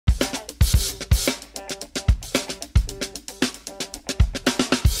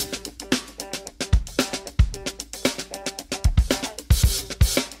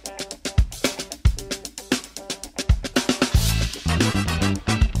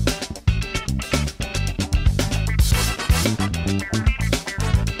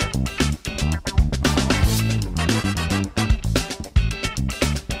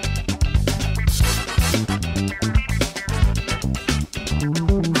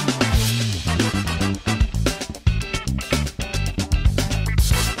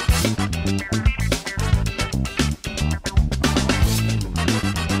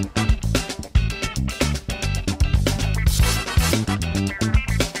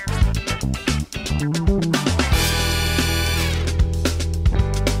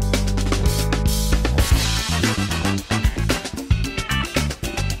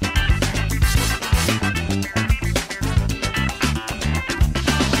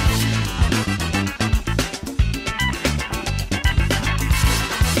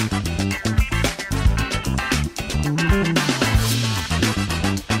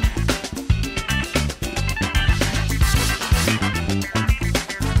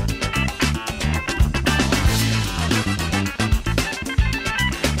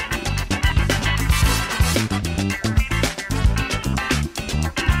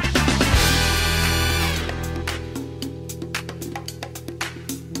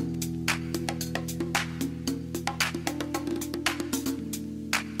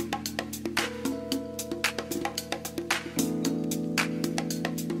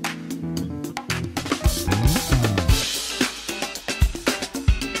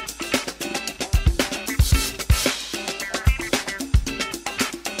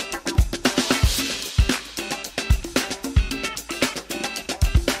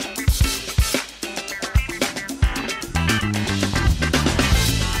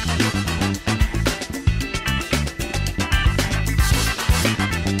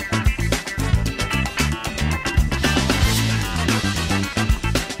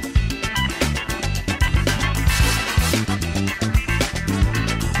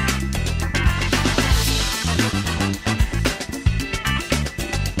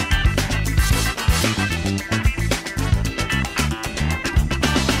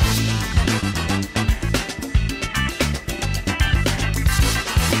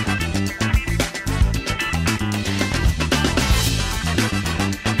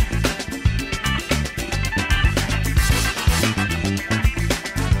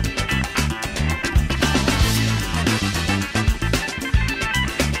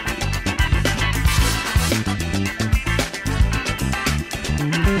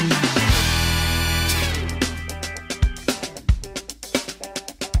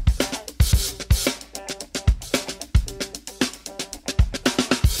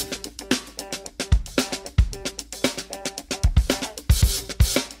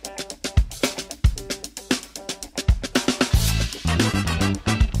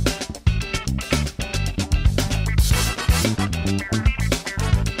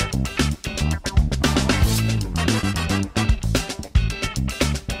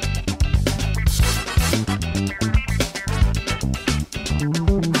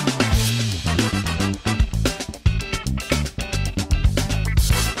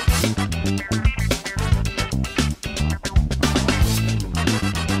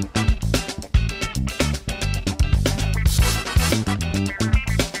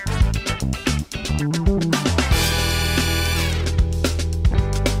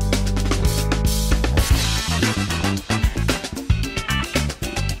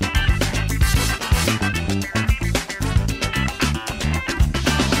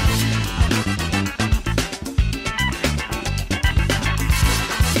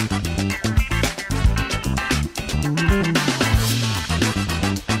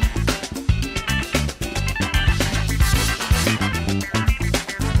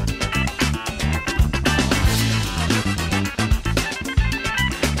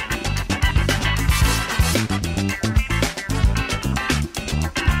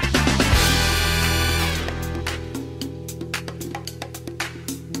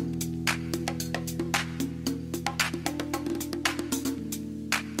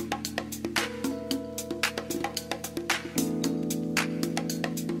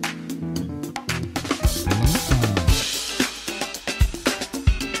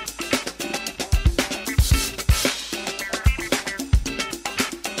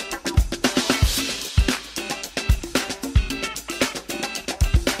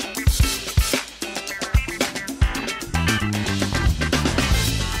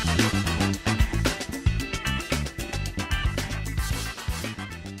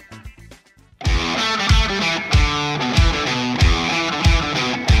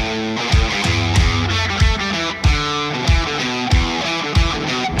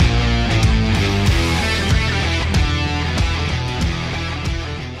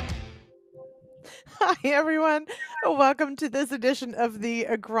Hi, everyone. Welcome to this edition of the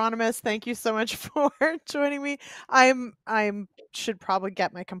Agronomists. Thank you so much for joining me. I'm should probably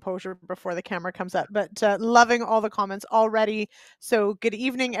get my composure before the camera comes up, but loving all the comments already. So good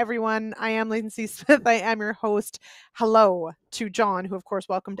evening, everyone. I am Lyndsey Smith. I am your host. Hello to John, who of course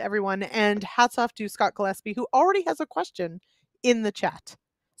welcomed everyone, and hats off to Scott Gillespie, who already has a question in the chat.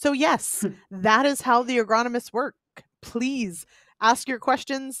 So yes, that is how the Agronomists work. Please ask your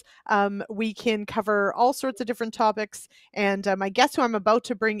questions. We can cover all sorts of different topics. And my guest who I'm about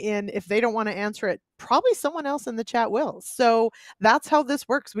to bring in, if they don't want to answer it, probably someone else in the chat will. So that's how this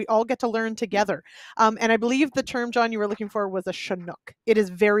works. We all get to learn together. And I believe the term, John, you were looking for was a Chinook. It is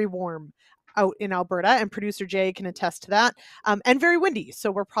very warm out in Alberta, and producer Jay can attest to that, and very windy.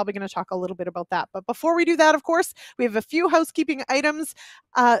 So we're probably going to talk a little bit about that. But before we do that, of course, we have a few housekeeping items.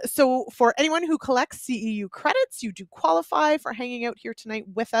 So for anyone who collects CEU credits, you do qualify for hanging out here tonight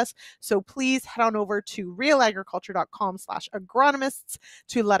with us. So please head on over to realagriculture.com/agronomists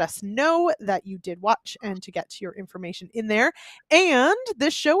to let us know that you did watch and to get to your information in there. And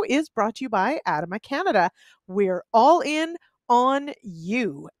this show is brought to you by Adama Canada. We're all in on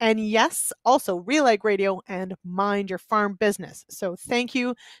you. And yes, also Real Ag Radio and Mind Your Farm Business. So thank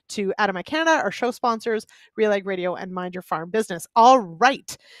you to Adama Canada, our show sponsors, Real Ag Radio and Mind Your Farm Business. All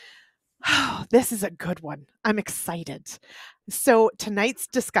right. This is a good one. I'm excited. So tonight's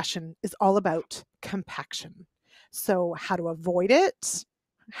discussion is all about compaction. So how to avoid it,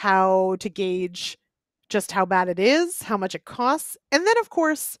 how to gauge just how bad it is, how much it costs, and then of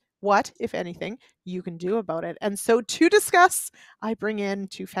course, what, if anything, you can do about it. And so to discuss, I bring in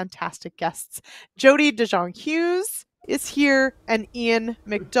two fantastic guests. Jodi Dejong-Hughes is here and Ian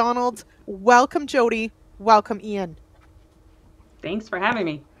McDonald. Welcome, Jodi. Welcome, Ian. Thanks for having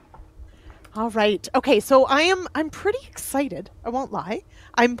me. All right. Okay, so I'm pretty excited. I won't lie.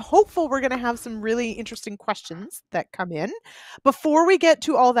 I'm hopeful we're going to have some really interesting questions that come in. Before we get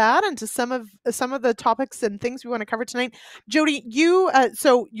to all that and to some of the topics and things we want to cover tonight, Jodi, you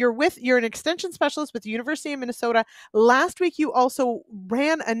you're an extension specialist with the University of Minnesota. Last week you also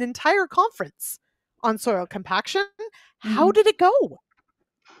ran an entire conference on soil compaction. How did it go?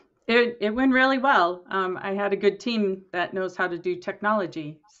 It went really well. I had a good team that knows how to do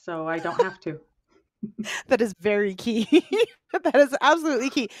technology, so I don't have to. That is very key. That is absolutely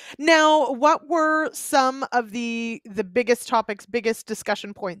key. Now, what were some of the biggest topics, biggest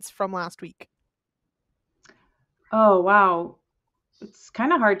discussion points from last week? Oh, wow. It's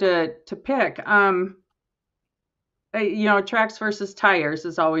kind of hard to pick. Tracks versus tires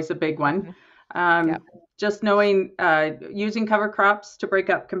is always a big one. Just knowing, using cover crops to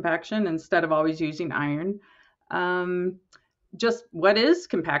break up compaction instead of always using iron. Just what is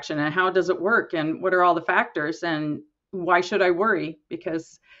compaction and how does it work and what are all the factors and why should I worry?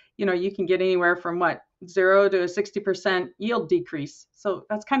 Because, you can get anywhere from 0 to 60% yield decrease. So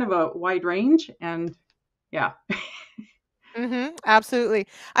that's kind of a wide range. And yeah. Absolutely.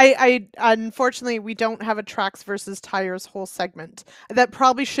 I unfortunately we don't have a tracks versus tires whole segment. That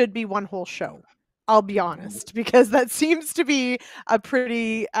probably should be one whole show. I'll be honest, because that seems to be a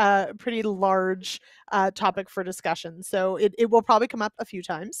pretty large topic for discussion. So it will probably come up a few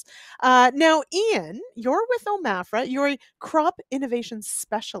times. Now, Ian, you're with OMAFRA. You're a crop innovation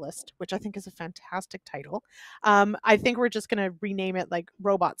specialist, which I think is a fantastic title. I think we're just going to rename it like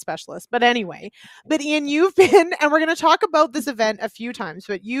robot specialist. But anyway, but Ian, you've been, and we're going to talk about this event a few times,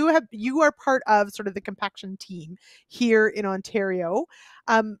 but you are part of sort of the compaction team here in Ontario.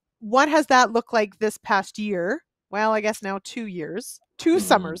 What has that looked like this past year? Well, I guess now 2 years, two Mhm.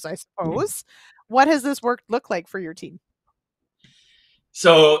 summers, I suppose. What has this work look like for your team?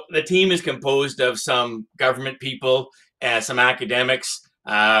 So the team is composed of some government people, some academics,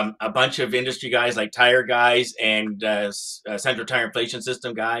 a bunch of industry guys like tire guys and central tire inflation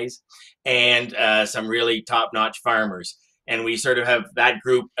system guys, and some really top-notch farmers. And we sort of have that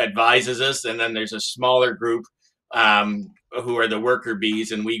group advises us, and then there's a smaller group who are the worker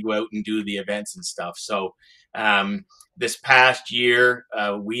bees, and we go out and do the events and stuff. So this past year,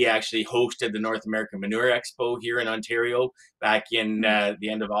 we actually hosted the North American Manure Expo here in Ontario back in the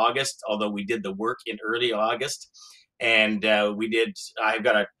end of August, although we did the work in early August. And I've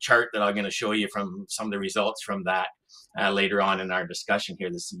got a chart that I'm going to show you from some of the results from that later on in our discussion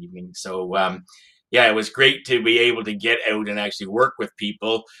here this evening. So, yeah, it was great to be able to get out and actually work with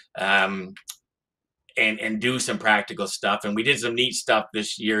people and do some practical stuff. And we did some neat stuff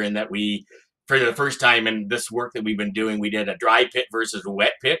this year in that we, for the first time in this work that we've been doing, we did a dry pit versus a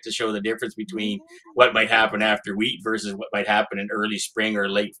wet pit to show the difference between what might happen after wheat versus what might happen in early spring or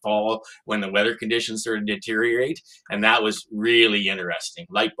late fall when the weather conditions started to deteriorate. And that was really interesting.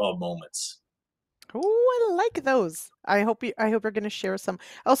 Light bulb moments. Oh, I like those. I hope you're going to share some.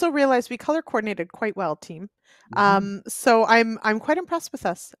 I also realized we color coordinated quite well, team. So I'm quite impressed with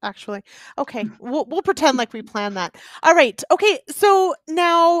us, actually. Okay, we'll pretend like we planned that. All right. Okay, so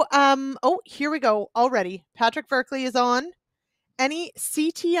now oh, here we go already. Patrick Berkeley is on. Any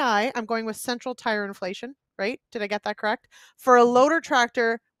CTI, I'm going with central tire inflation, right? Did I get that correct? For a loader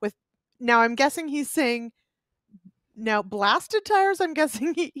tractor with, now I'm guessing he's saying, now blasted tires, I'm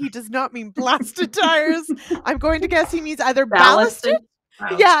guessing he does not mean blasted tires. I'm going to guess he means either ballasted.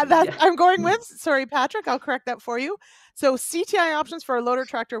 Ballasted. Yeah, Ballasted. that's Yeah. I'm going with. Sorry, Patrick, I'll correct that for you. So CTI options for a loader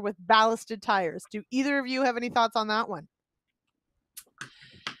tractor with ballasted tires. Do either of you have any thoughts on that one?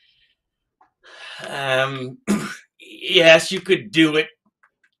 Um, yes, you could do it.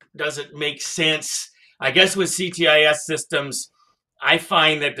 Does it make sense? I guess with CTIS systems, I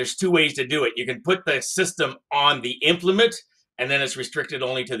find that there's two ways to do it. You can put the system on the implement, and then it's restricted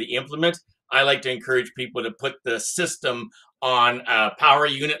only to the implement. I like to encourage people to put the system on a power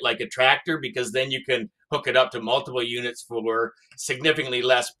unit like a tractor, because then you can hook it up to multiple units for significantly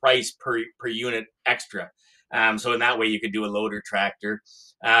less price per unit extra. So in that way, you could do a loader tractor.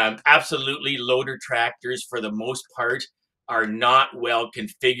 Absolutely, loader tractors for the most part are not well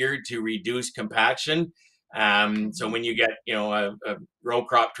configured to reduce compaction. So when you get, a row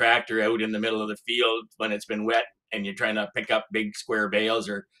crop tractor out in the middle of the field when it's been wet and you're trying to pick up big square bales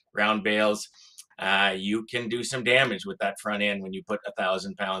or round bales, you can do some damage with that front end when you put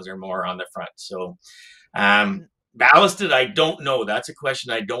 1,000 pounds or more on the front. So Mm. ballasted, I don't know. That's a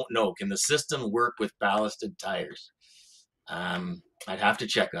question I don't know. Can the system work with ballasted tires? I'd have to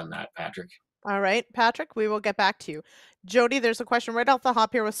check on that, Patrick. All right, Patrick, we will get back to you. Jody, there's a question right off the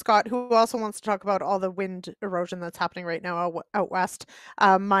hop here with Scott, who also wants to talk about all the wind erosion that's happening right now out west.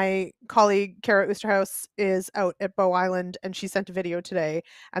 My colleague, Kara Oosterhouse, is out at Bow Island, and she sent a video today,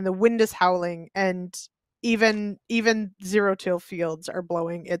 and the wind is howling, and even zero-till fields are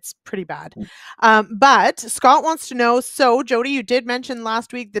blowing. It's pretty bad. But Scott wants to know, so Jody, you did mention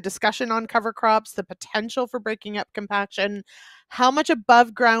last week the discussion on cover crops, the potential for breaking up compaction. How much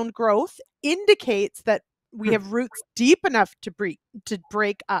above ground growth indicates that we have roots deep enough to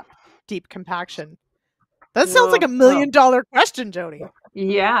break up deep compaction? That sounds like a Whoa. million dollar question, Jody.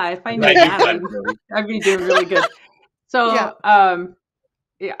 Yeah, if I knew Might be that, fun, Jody. I'd be doing really good. Yeah, So,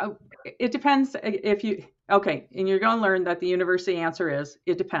 yeah, it depends if you, okay, and you're going to learn that the university answer is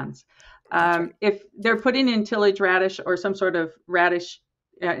it depends. that's right. If they're putting in tillage radish or some sort of radish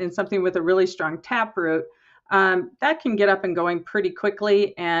in something with a really strong taproot, that can get up and going pretty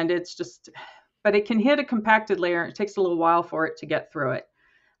quickly, and it's just, but it can hit a compacted layer. It takes a little while for it to get through it.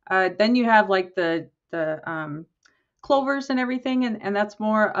 Then you have like the clovers and everything, and that's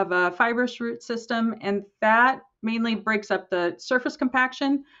more of a fibrous root system, and that mainly breaks up the surface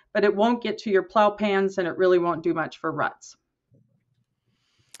compaction, but it won't get to your plow pans, and it really won't do much for ruts.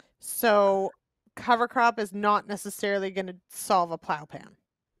 So cover crop is not necessarily going to solve a plow pan.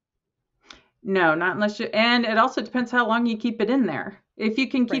 No, not unless you, and it also depends how long you keep it in there. If you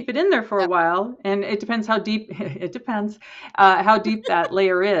can keep Right. it in there for a Yep. while, and it depends how deep, it depends how deep that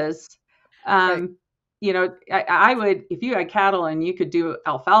layer is. Right. You know, I would, if you had cattle and you could do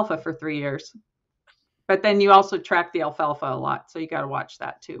alfalfa for 3 years, but then you also track the alfalfa a lot. So you got to watch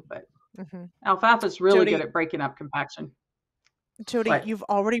that too. But alfalfa is really good Jodi, at breaking up compaction. Jodi, What? you've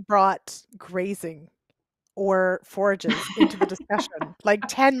already brought grazing or forages into the discussion, like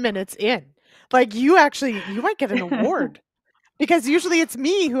 10 minutes in. Like you might get an award because usually it's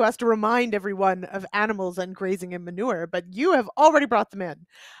me who has to remind everyone of animals and grazing and manure, but you have already brought them in.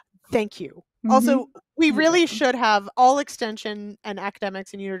 Thank you. Also, we You're really welcome. should have all extension and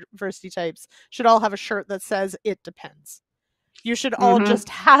academics and university types should all have a shirt that says it depends. You should all just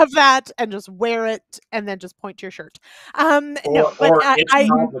have that and just wear it and then just point to your shirt. No, but Or it's I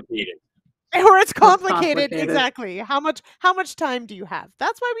complicated. or it's It's complicated. complicated. Exactly. How much time do you have?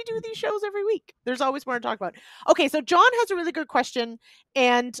 That's why we do these shows every week. There's always more to talk about. Okay, so John has a really good question,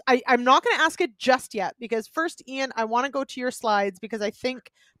 and I'm not going to ask it just yet because first, Ian, I want to go to your slides because I think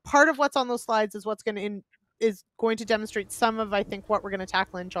part of what's on those slides is is going to demonstrate some of I think what we're going to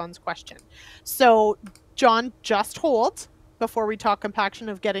tackle in John's question. So, John, just hold before we talk compaction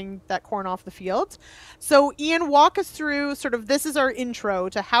of getting that corn off the field. So Ian, walk us through sort of, this is our intro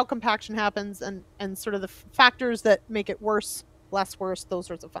to how compaction happens and sort of the factors that make it worse, less worse, those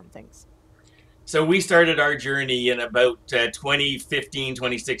sorts of fun things. So we started our journey in about 2015,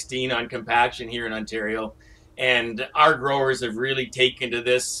 2016 on compaction here in Ontario. And our growers have really taken to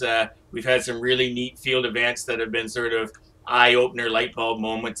this. We've had some really neat field events that have been sort of eye opener, light bulb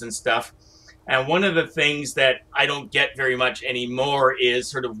moments and stuff. And one of the things that I don't get very much anymore is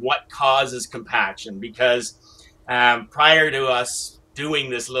sort of what causes compaction. Because prior to us doing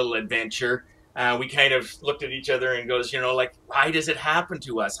this little adventure, we kind of looked at each other and goes, like, why does it happen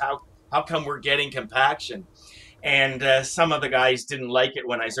to us? How come we're getting compaction? And some of the guys didn't like it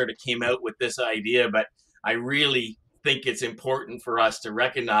when I sort of came out with this idea, but I really think it's important for us to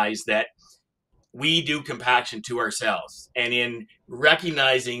recognize that we do compaction to ourselves. And in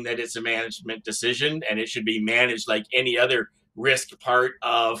recognizing that it's a management decision and it should be managed like any other risk part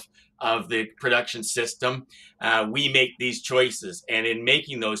of the production system, we make these choices. And in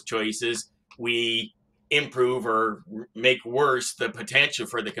making those choices, we improve or make worse the potential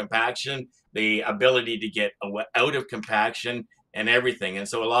for the compaction, the ability to get out of compaction and everything. And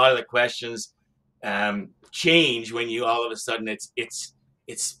so a lot of the questions change when you all of a sudden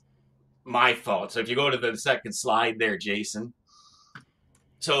it's my fault. So if you go to the second slide there, Jason.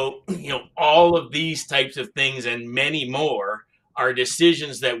 So, all of these types of things and many more are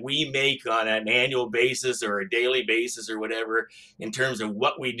decisions that we make on an annual basis or a daily basis or whatever in terms of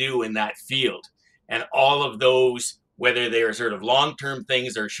what we do in that field. And all of those, whether they are sort of long-term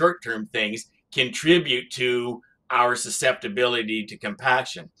things or short-term things, contribute to our susceptibility to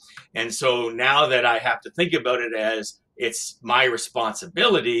compaction. And so now that I have to think about it as it's my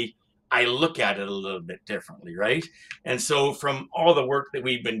responsibility, I look at it a little bit differently, right? And so from all the work that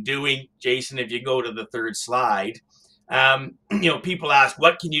we've been doing, Jason, if you go to the third slide, people ask,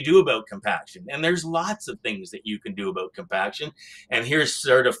 what can you do about compaction? And there's lots of things that you can do about compaction. And here's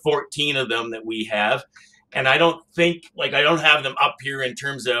sort of 14 of them that we have. And I don't have them up here in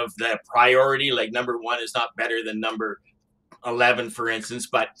terms of the priority, like number 1 is not better than number 11, for instance,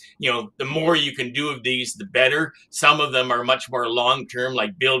 but the more you can do of these, the better. Some of them are much more long-term,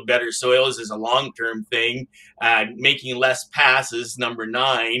 like build better soils is a long-term thing. Making less passes, number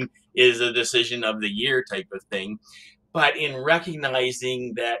 9, is a decision of the year type of thing. But in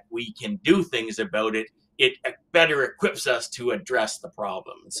recognizing that we can do things about it, it better equips us to address the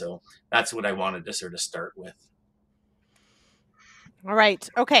problem. So that's what I wanted to sort of start with. All right.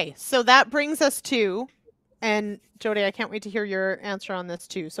 Okay. So that brings us to, and Jodi, I can't wait to hear your answer on this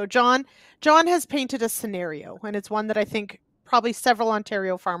too. So John has painted a scenario, and it's one that I think probably several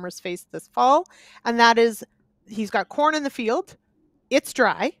Ontario farmers face this fall. And that is, he's got corn in the field. It's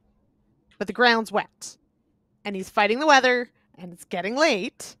dry, but the ground's wet. And he's fighting the weather, and it's getting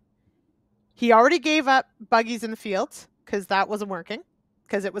late. He already gave up buggies in the field because that wasn't working,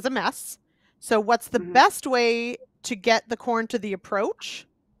 because it was a mess. So what's the best way to get the corn to the approach?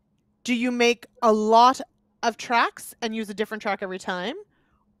 Do you make a lot of tracks and use a different track every time?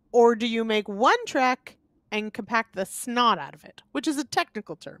 Or do you make one track and compact the snot out of it, which is a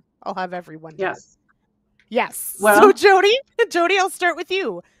technical term. I'll have everyone know. Yes. Well, so Jodi, I'll start with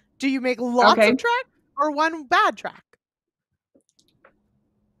you. Do you make lots of tracks or one bad track?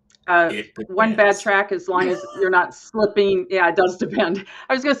 One bad track, as long as you're not slipping. Yeah, it does depend.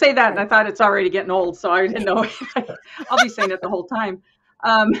 I was going to say that, and I thought it's already getting old, so I didn't know. I'll be saying it the whole time.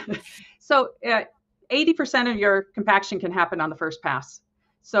 So 80% of your compaction can happen on the first pass.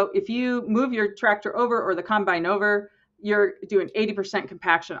 So if you move your tractor over or the combine over, you're doing 80%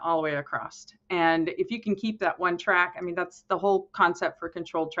 compaction all the way across. And if you can keep that one track, I mean, that's the whole concept for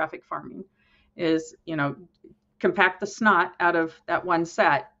controlled traffic farming is, compact the snot out of that one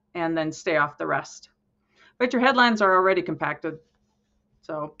set and then stay off the rest. But your headlands are already compacted.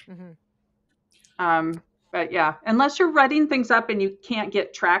 So, but yeah, unless you're rutting things up and you can't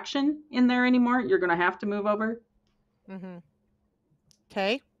get traction in there anymore, you're going to have to move over.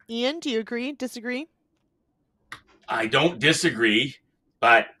 Okay. Ian, do you agree, disagree? I don't disagree,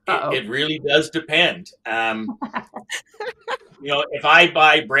 but it really does depend. If I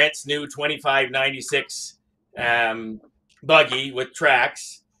buy Brent's new 2596 buggy with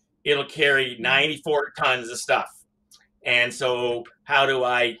tracks, it'll carry 94 tons of stuff. And so how do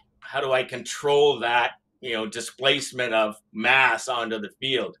I control that, displacement of mass onto the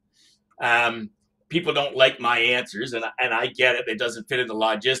field? People don't like my answers, and I get it. It doesn't fit into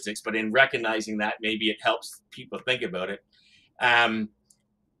logistics, but in recognizing that, maybe it helps people think about it.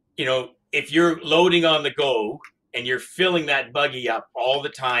 If you're loading on the go and you're filling that buggy up all the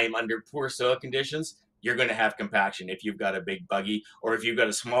time under poor soil conditions, you're going to have compaction if you've got a big buggy or if you've got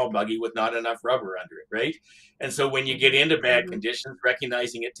a small buggy with not enough rubber under it, right? And so when you get into bad conditions,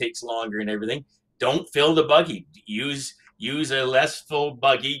 recognizing it takes longer and everything, don't fill the buggy. Use a less full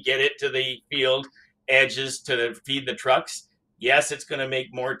buggy, get it to the field edges to feed the trucks. Yes, it's going to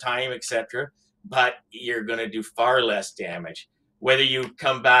make more time, etc., but you're going to do far less damage. Whether you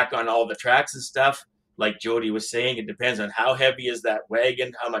come back on all the tracks and stuff, like Jodi was saying, it depends on how heavy is that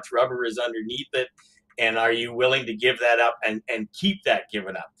wagon, how much rubber is underneath it, and are you willing to give that up and keep that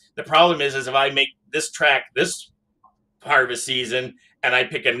given up? The problem is if I make this track this harvest season and I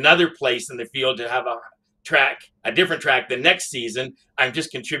pick another place in the field to have a different track the next season, I'm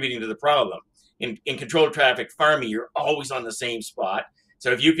just contributing to the problem. In controlled traffic farming, you're always on the same spot.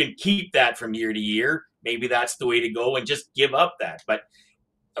 So if you can keep that from year to year, maybe that's the way to go and just give up that. But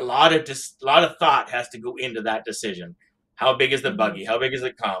a lot of thought has to go into that decision. How big is the buggy? How big is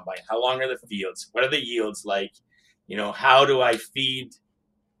the combine? How long are the fields? What are the yields like? How do I feed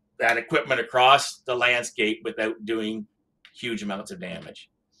that equipment across the landscape without doing huge amounts of damage?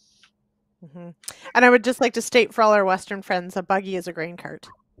 And I would just like to state for all our Western friends, a buggy is a grain cart.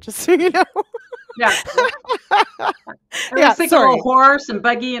 Just so you know. Yeah. I was thinking a horse and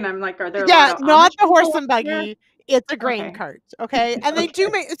buggy, and I'm like, are there? Yeah, not the horse and buggy. It's a grain cart, okay? And they do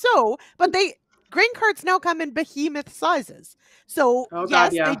make but grain carts now come in behemoth sizes. So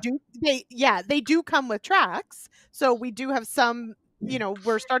they do come with tracks. So we do have some,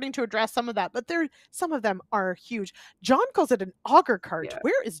 we're starting to address some of that, but some of them are huge. John calls it an auger cart. Yeah.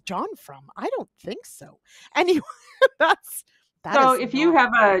 Where is John from? I don't think so. Anyway, so if you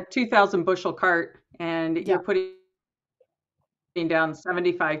have a 2,000 bushel cart and you're putting down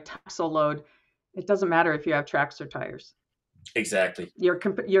 75 taxle load, it doesn't matter if you have tracks or tires. Exactly.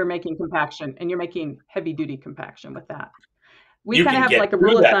 You're making compaction, and you're making heavy duty compaction with that. We kind of have like a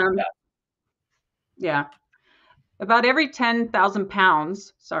rule of thumb. Yeah. About every 10,000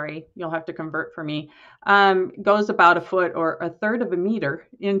 pounds, sorry, you'll have to convert for me, goes about a foot or a third of a meter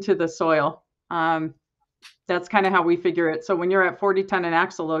into the soil. That's kind of how we figure it. So when you're at 40 ton an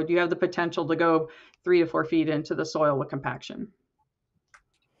axle load, you have the potential to go 3 to 4 feet into the soil with compaction.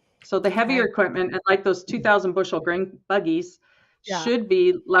 So the heavier equipment, and like those 2,000 bushel grain buggies, should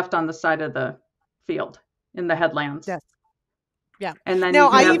be left on the side of the field in the headlands. Yes. Yeah. And then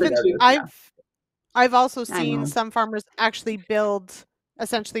I've also seen some farmers actually build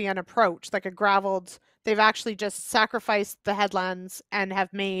essentially an approach, like a graveled. They've actually just sacrificed the headlands and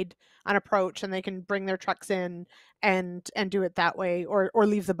have made an approach, and they can bring their trucks in and do it that way, or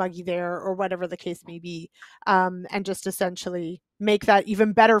leave the buggy there, or whatever the case may be, and just essentially make that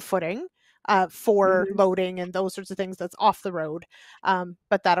even better footing for loading and those sorts of things that's off the road.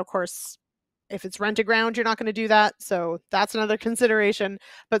 But that, of course, if it's rented ground, you're not going to do that. So that's another consideration,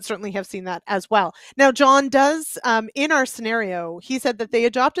 but certainly have seen that as well. Now, John does, in our scenario, he said that they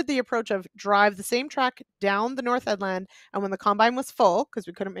adopted the approach of drive the same track down the North Headland, and when the combine was full, because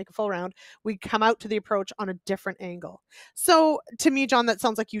we couldn't make a full round, we'd come out to the approach on a different angle. So to me, John, that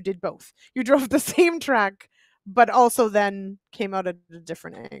sounds like you did both. You drove the same track, but also then came out at a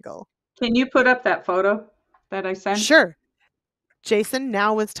different angle. Can you put up that photo that I sent? Sure. Jason,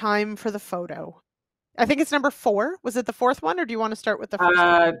 now is time for the photo. I think it's number 4. Was it the 4th one, or do you want to start with the first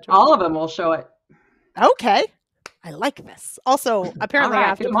one? All of them will show it. Okay. I like this. Also, apparently I right,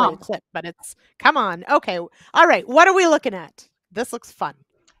 have to come play a on. clip, but it's come on. Okay. All right. What are we looking at? This looks fun.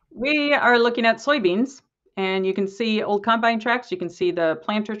 We are looking at soybeans, and you can see old combine tracks. You can see the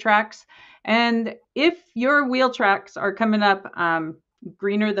planter tracks. And if your wheel tracks are coming up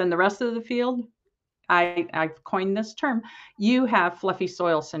greener than the rest of the field, I've coined this term, you have fluffy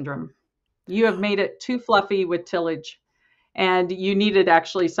soil syndrome. You have made it too fluffy with tillage, and you needed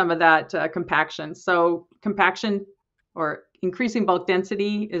actually some of that compaction. So compaction or increasing bulk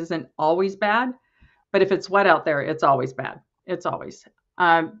density isn't always bad, but if it's wet out there, it's always bad. It's always.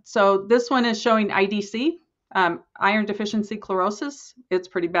 So this one is showing IDC, iron deficiency chlorosis. It's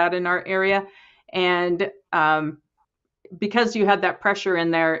pretty bad in our area. And because you had that pressure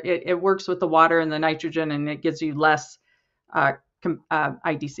in there, it works with the water and the nitrogen, and it gives you less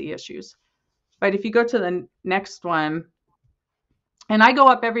IDC issues. But if you go to the next one, and I go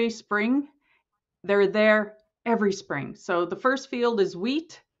up every spring, they're there every spring. So the first field is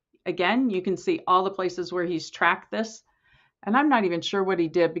wheat. Again, you can see all the places where he's tracked this. And I'm not even sure what he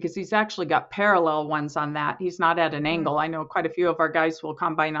did because he's actually got parallel ones on that. He's not at an angle. I know quite a few of our guys will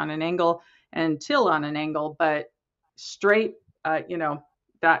combine on an angle and till on an angle, but straight, that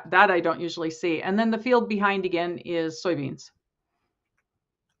I don't usually see. And then the field behind again is soybeans.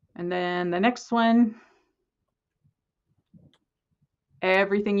 And then the next one,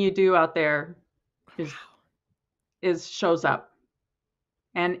 everything you do out there is shows up,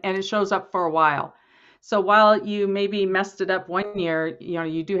 and it shows up for a while. So while you maybe messed it up one year,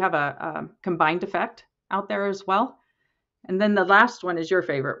 you do have a combined effect out there as well. And then the last one is your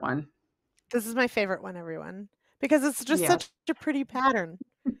favorite one. This is my favorite one, everyone, because it's just Yes. such a pretty pattern.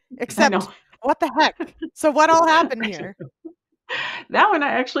 Except, what the heck? So what all happened here? That one I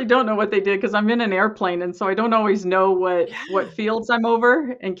actually don't know what they did because I'm in an airplane, and so I don't always know what fields I'm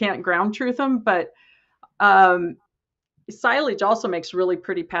over and can't ground truth them. But silage also makes really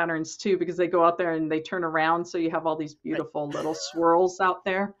pretty patterns too because they go out there and they turn around, so you have all these beautiful little swirls out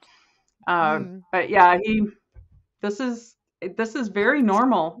there. But yeah, this is very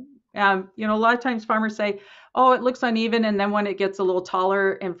normal. A lot of times farmers say, "Oh, it looks uneven," and then when it gets a little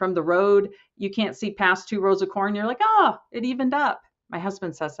taller and from the road, you can't see past 2 rows of corn. You're like, "Oh, it evened up." My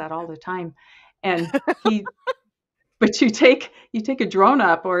husband says that all the time, and but you take a drone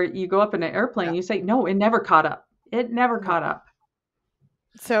up or you go up in an airplane, you say, "No, it never caught up. It never caught up."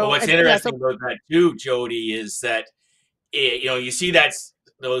 So what's interesting about that too, Jodi, is that you see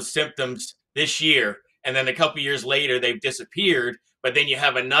those symptoms this year, and then a couple years later they've disappeared. But then you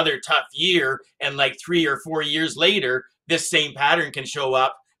have another tough year, and like 3 or 4 years later, this same pattern can show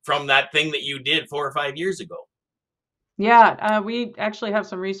up from that thing that you did 4 or 5 years ago. Yeah, we actually have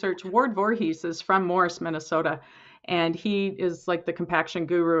some research. Ward Voorhees is from Morris, Minnesota, and he is like the compaction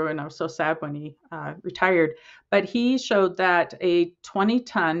guru, and I was so sad when he retired. But he showed that a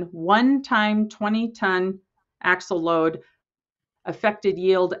 20-ton, one-time 20-ton axle load affected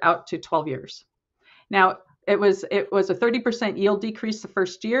yield out to 12 years. Now, it was a 30% yield decrease the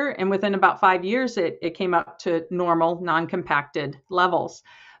first year, and within about 5 years, it came up to normal, non-compacted levels.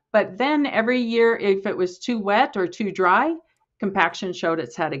 But then every year, if it was too wet or too dry, compaction showed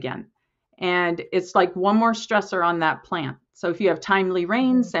its head again. And it's like one more stressor on that plant. So if you have timely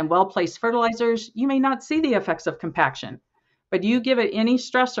rains and well-placed fertilizers, you may not see the effects of compaction. But you give it any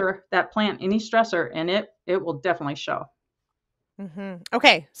stressor, that plant any stressor, and it will definitely show.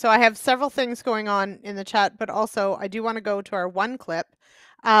 Okay, so I have several things going on in the chat, but also I do want to go to our one clip.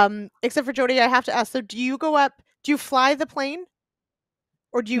 Except for Jodi, I have to ask, so do you fly the plane?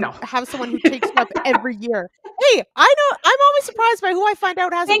 Or do you have someone who takes you up every year? Hey, I know, I'm always surprised by who I find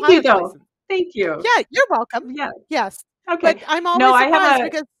out has a pilot's license. Thank you. Yeah, you're welcome. Yeah. Yes. Okay. But I'm always surprised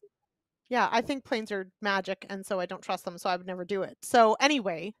because, I think planes are magic, and so I don't trust them, so I would never do it. So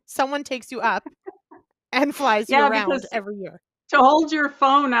anyway, someone takes you up and flies you around every year. To hold your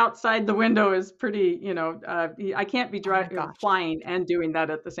phone outside the window is pretty, I can't be flying and doing that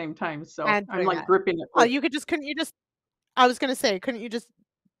at the same time. So I'm like gripping it. Well, I was going to say, couldn't you just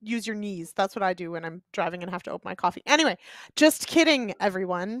use your knees? That's what I do when I'm driving and have to open my coffee. Anyway, just kidding,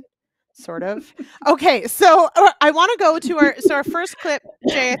 everyone. Sort of. Okay, so I want to go to our first clip,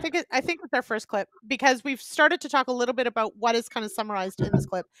 Jay. I think it's our first clip because we've started to talk a little bit about what is kind of summarized in this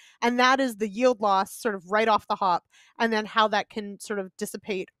clip, and that is the yield loss sort of right off the hop, and then how that can sort of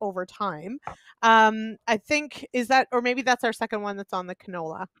dissipate over time. I think or maybe that's our second one that's on the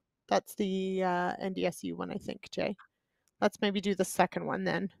canola. That's the NDSU one, I think, Jay. Let's maybe do the second one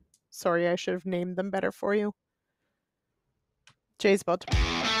then. Sorry, I should have named them better for you. Jay's about to.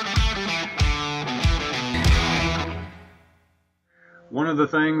 One of the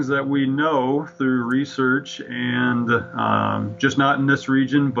things that we know through research and just not in this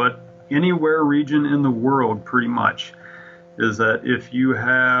region, but anywhere region in the world pretty much, is that if you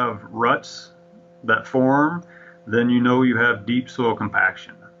have ruts that form, then you know you have deep soil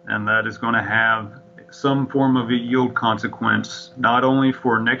compaction. And that is going to have some form of a yield consequence, not only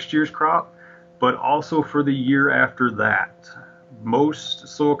for next year's crop, but also for the year after that. Most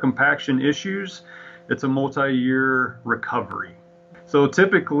soil compaction issues, it's a multi-year recovery. So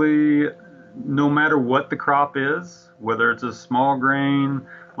typically, no matter what the crop is, whether it's a small grain,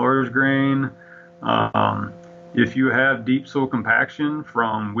 large grain, if you have deep soil compaction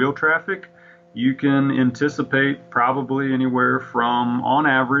from wheel traffic, you can anticipate probably anywhere from, on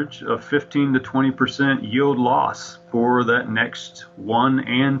average, a 15 to 20% yield loss for that next 1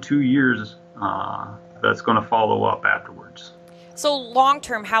 and 2 years that's going to follow up afterwards. So long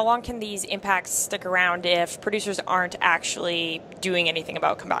term, how long can these impacts stick around if producers aren't actually doing anything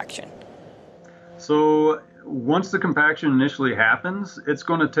about compaction? So once the compaction initially happens, it's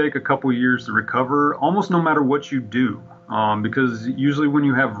going to take a couple years to recover, almost no matter what you do. Because usually when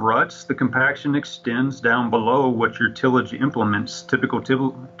you have ruts, the compaction extends down below what your tillage implements, typical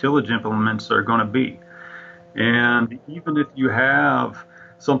tillage implements are going to be. And even if you have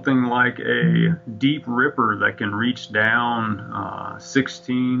something like a deep ripper that can reach down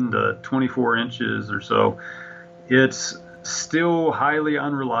 16 to 24 inches or so, it's still highly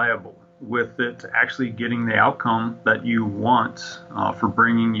unreliable with it actually getting the outcome that you want for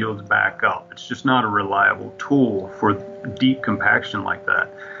bringing yields back up. It's just not a reliable tool for deep compaction like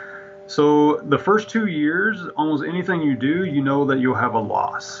that. So the first 2 years, almost anything you do, you know that you'll have a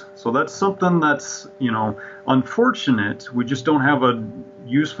loss. So that's something that's, unfortunate. We just don't have a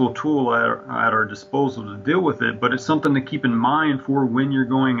useful tool at our disposal to deal with it, but it's something to keep in mind for when you're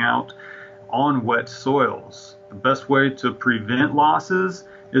going out on wet soils. The best way to prevent losses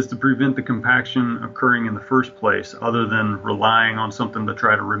is to prevent the compaction occurring in the first place, other than relying on something to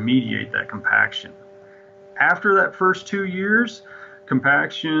try to remediate that compaction. After that first 2 years,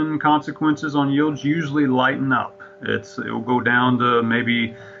 compaction consequences on yields usually lighten up. It will go down to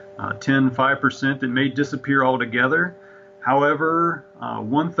maybe 5%. It may disappear altogether. However,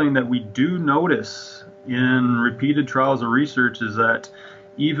 one thing that we do notice in repeated trials and research is that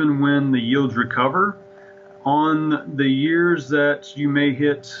even when the yields recover, on the years that you may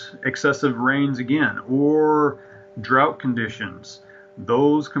hit excessive rains again or drought conditions,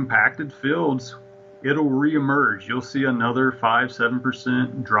 those compacted fields, it'll reemerge. You'll see another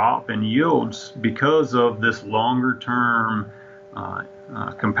 5-7% drop in yields because of this longer term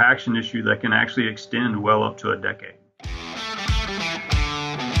compaction issue that can actually extend well up to a decade.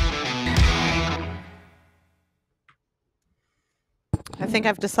 I think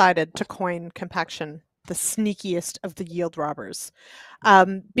I've decided to coin compaction the sneakiest of the yield robbers,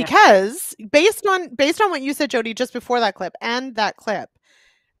 because based on what you said, Jodi, just before that clip and that clip,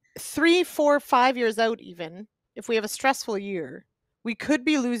 3, 4, 5 years out, even if we have a stressful year, we could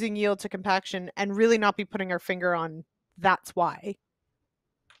be losing yield to compaction and really not be putting our finger on that's why.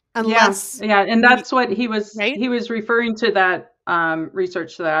 Unless, yeah, and that's what he was right? He was referring to that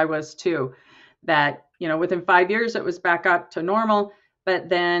research that I was too, that within 5 years it was back up to normal. But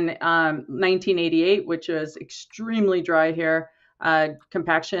then 1988, which was extremely dry here,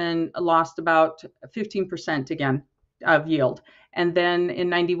 compaction lost about 15% again of yield. And then in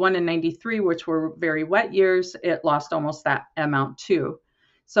 91 and 93, which were very wet years, it lost almost that amount too.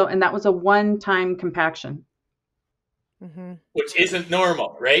 So, and that was a one-time compaction. Mm-hmm. Which isn't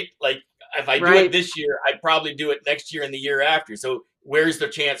normal, right? Like if I do it this year, I'd probably do it next year and the year after. So where's the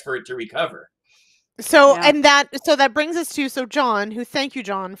chance for it to recover? So, and that brings us to, John, thank you,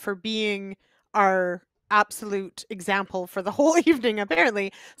 John, for being our absolute example for the whole evening,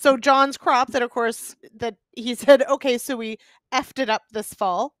 apparently. So John's crop that, of course, that he said, okay, so we effed it up this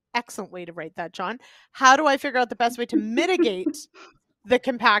fall. Excellent way to write that, John. How do I figure out the best way to mitigate the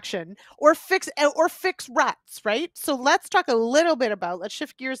compaction or fix ruts, right? So let's talk a little bit about, let's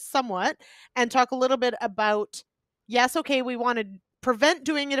shift gears somewhat and talk a little bit about, yes, okay, we want to prevent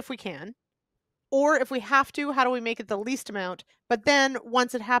doing it if we can. Or if we have to, how do we make it the least amount? But then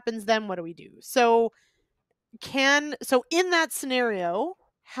once it happens, then what do we do? So in that scenario,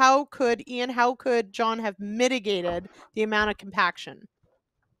 how could John have mitigated the amount of compaction?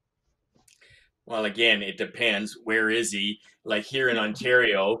 Well, again, it depends. Where is he? Like here in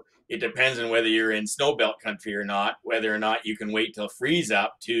Ontario, it depends on whether you're in snowbelt country or not, whether or not you can wait till freeze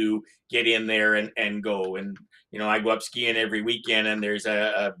up to get in there and go. And, I go up skiing every weekend and there's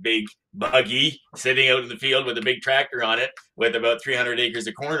a big buggy sitting out in the field with a big tractor on it with about 300 acres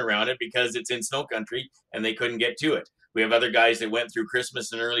of corn around it because it's in snow country and they couldn't get to it. We have other guys that went through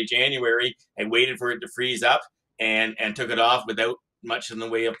Christmas and early January and waited for it to freeze up and took it off without much in the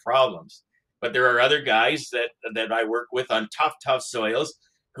way of problems. But there are other guys that I work with on tough soils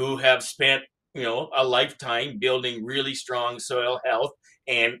who have spent, a lifetime building really strong soil health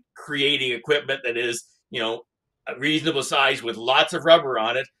and creating equipment that is, a reasonable size with lots of rubber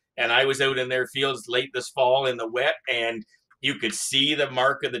on it. And I was out in their fields late this fall in the wet, and you could see the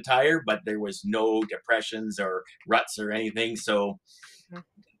mark of the tire, but there was no depressions or ruts or anything. So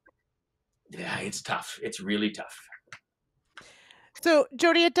yeah, it's tough. It's really tough. So,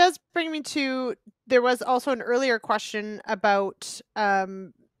 Jodi, it does bring me to, there was also an earlier question about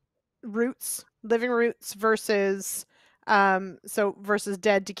roots, living roots versus versus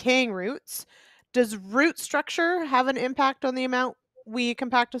dead decaying roots. Does root structure have an impact on the amount we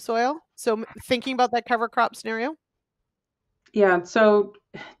compact a soil? So thinking about that cover crop scenario? Yeah, so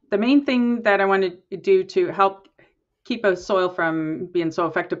the main thing that I want to do to help keep a soil from being so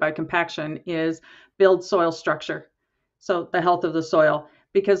affected by compaction is build soil structure. So the health of the soil,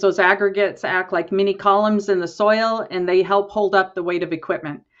 because those aggregates act like mini columns in the soil and they help hold up the weight of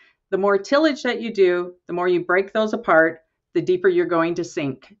equipment. The more tillage that you do, the more you break those apart, the deeper you're going to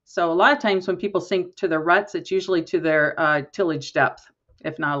sink. So a lot of times when people sink to their ruts, it's usually to their tillage depth,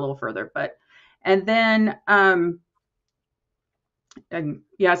 if not a little further. And then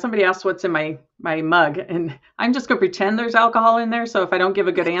somebody asked what's in my mug, and I'm just going to pretend there's alcohol in there. So if I don't give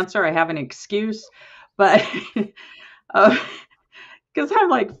a good answer, I have an excuse. But because I'm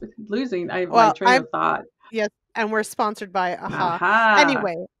like losing my train of thought. Yes, and we're sponsored by AHA. Aha.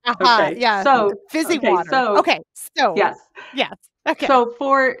 Anyway, Okay. Yeah. So fizzy water. So yes. Okay. So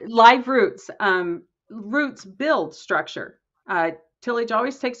for live roots, roots build structure. Tillage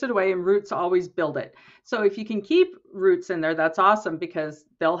always takes it away, and roots always build it. So if you can keep roots in there, that's awesome, because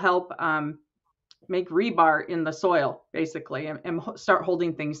they'll help make rebar in the soil, basically, and start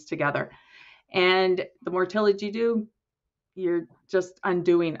holding things together. And the more tillage you do, you're just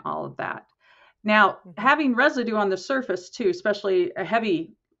undoing all of that. Now, having residue on the surface too, especially a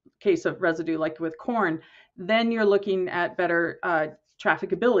heavy case of residue like with corn, then you're looking at better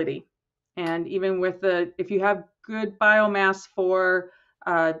trafficability. And even with if you have good biomass for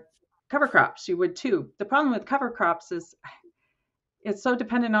cover crops, you would too. The problem with cover crops is it's so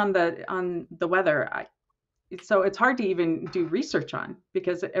dependent on the weather. So it's hard to even do research on,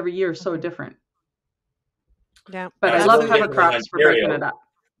 because every year is so different. Yeah. But I love cover crops for breaking it up.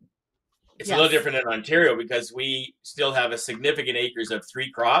 It's a little different in Ontario because we still have a significant acres of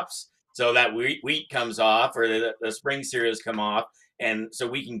 3 crops. So that wheat comes off, or the spring cereals come off. And so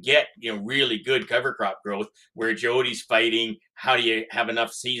we can get, really good cover crop growth, where Jodi's fighting, how do you have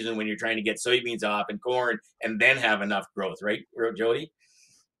enough season when you're trying to get soybeans off and corn and then have enough growth, right, Jodi?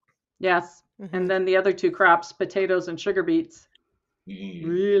 Yes. And then the other 2 crops, potatoes and sugar beets,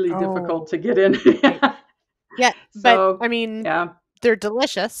 really difficult to get in. Yeah. So, but I mean, they're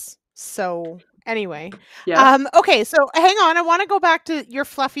delicious. So anyway, okay, so hang on. I want to go back to your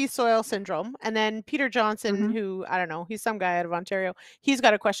fluffy soil syndrome, and then Peter Johnson, who I don't know, he's some guy out of Ontario. He's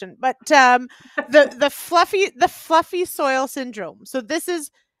got a question, but the fluffy soil syndrome. So this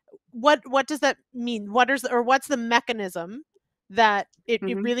is what does that mean? What's the mechanism that it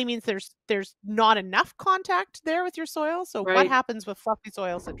really means there's not enough contact there with your soil? So what happens with fluffy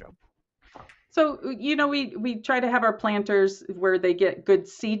soil syndrome? So, we try to have our planters where they get good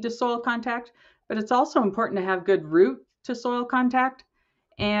seed to soil contact, but it's also important to have good root to soil contact.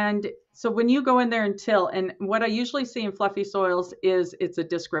 And so when you go in there and till, and what I usually see in fluffy soils is it's a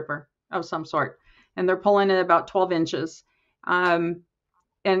disc ripper of some sort, and they're pulling at about 12 inches. And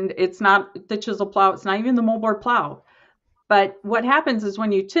it's not the chisel plow, it's not even the moldboard plow. But what happens is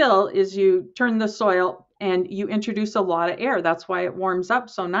when you till is you turn the soil and you introduce a lot of air. That's why it warms up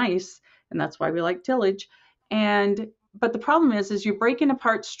so nice. And that's why we like tillage. But the problem is you're breaking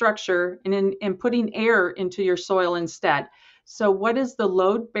apart structure and putting air into your soil instead. So what is the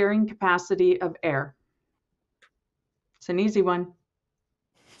load bearing capacity of air? It's an easy one.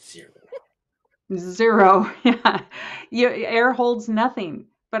 0. Yeah. Air holds nothing,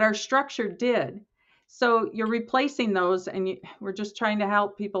 but our structure did. So you're replacing those, and we're just trying to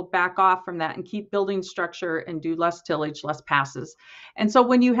help people back off from that and keep building structure and do less tillage, less passes. And so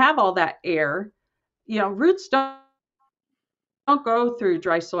when you have all that air, roots don't grow through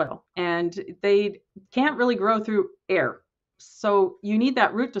dry soil, and they can't really grow through air. So you need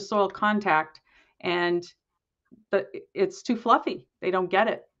that root to soil contact, and it's too fluffy. They don't get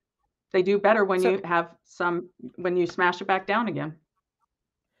it. They do better when you smash it back down again.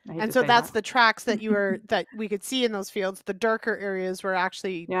 And so that's the tracks that that we could see in those fields. The darker areas were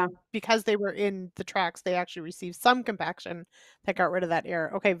actually, because they were in the tracks, they actually received some compaction that got rid of that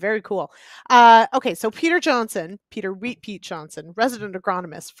air. Okay, very cool. Okay, so Peter Wheat Pete Johnson, resident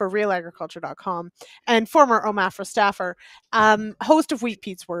agronomist for realagriculture.com and former OMAFRA staffer, host of Wheat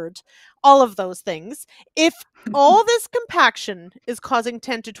Pete's Word, all of those things. If all this compaction is causing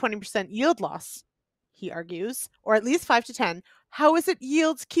 10 to 20% yield loss, he argues, or at least 5 to 10, how is it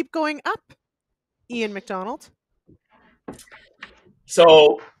yields keep going up? Ian McDonald.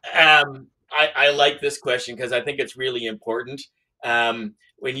 So I like this question because I think it's really important.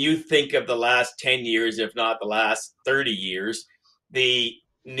 When you think of the last 10 years, if not the last 30 years, the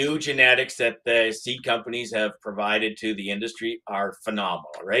new genetics that the seed companies have provided to the industry are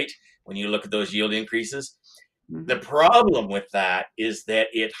phenomenal, right? When you look at those yield increases. The problem with that is that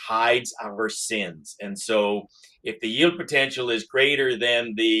it hides our sins. And so if the yield potential is greater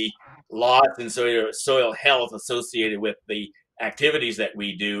than the loss in soil health associated with the activities that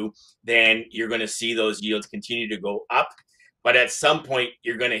we do, then you're going to see those yields continue to go up. But at some point,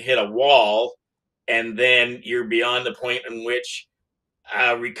 you're going to hit a wall, and then you're beyond the point in which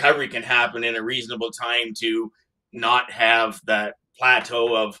recovery can happen in a reasonable time to not have that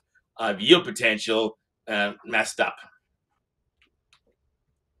plateau of yield potential messed up.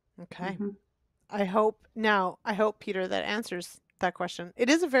 Okay. I hope, Peter, that answers that question. It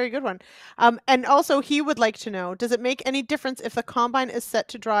is a very good one. And also he would like to know, does it make any difference if the combine is set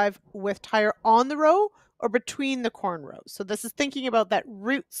to drive with tire on the row or between the corn rows? So this is thinking about that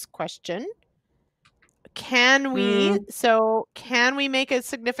roots question. Can we make a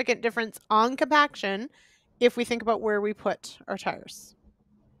significant difference on compaction if we think about where we put our tires?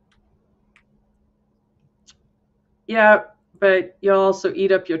 Yeah, but you'll also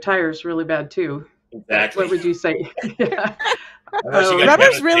eat up your tires really bad too. Exactly. What would you say? Yeah.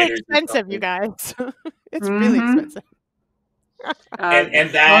 Rubber's really expensive, you guys. It's really expensive.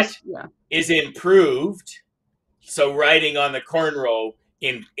 And that is improved. So riding on the corn row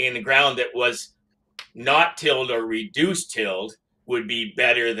in the ground that was not tilled or reduced tilled would be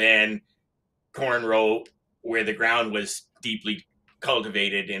better than corn row where the ground was deeply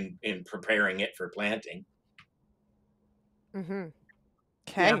cultivated in preparing it for planting. Okay.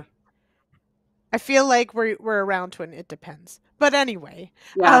 Yeah. I feel like we're around to an it depends. But anyway,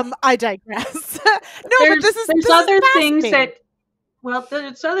 I digress. There's other things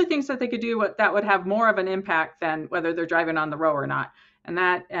that they could do that would have more of an impact than whether they're driving on the row or not. And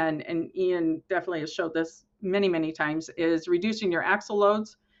that, and Ian definitely has showed this many, many times, is reducing your axle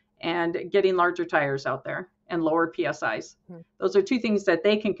loads and getting larger tires out there and lower PSIs. Those are two things that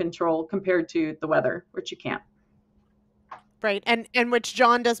they can control compared to the weather, which you can't. Right. And which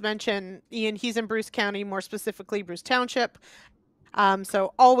John does mention, Ian, he's in Bruce County, more specifically Bruce Township.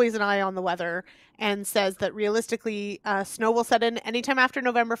 So always an eye on the weather, and says that realistically, snow will set in anytime after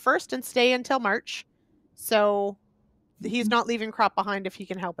November 1st and stay until March. So he's not leaving crop behind if he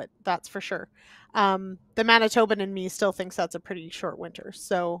can help it. That's for sure. The Manitoban in me still thinks that's a pretty short winter.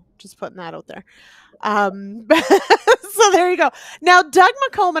 So just putting that out there. So there you go. Now, Doug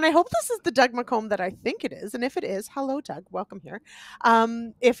McComb, and I hope this is the Doug McComb that I think it is. And if it is, hello, Doug, welcome here.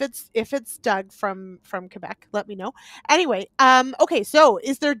 If it's Doug from Quebec, let me know. Anyway, okay, so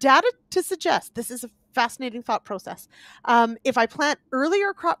is there data to suggest, this is a fascinating thought process, if I plant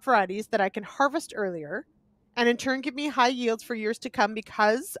earlier crop varieties that I can harvest earlier, and in turn give me high yields for years to come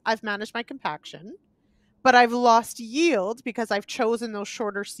because I've managed my compaction, but I've lost yield because I've chosen those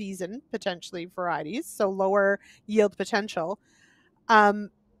shorter season, potentially, varieties, so lower yield potential. Can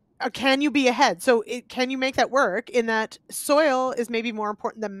you be ahead? So can you make that work in that soil is maybe more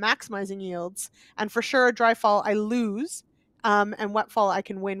important than maximizing yields? And for sure, a dry fall, I lose, and wet fall, I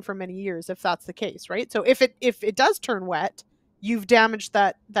can win for many years if that's the case, right? So if it does turn wet, you've damaged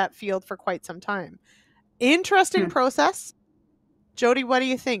that field for quite some time. Interesting process. Jodi, what do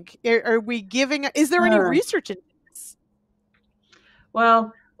you think? Are we giving? Is there any research in this?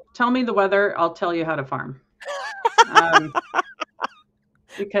 Well, tell me the weather. I'll tell you how to farm.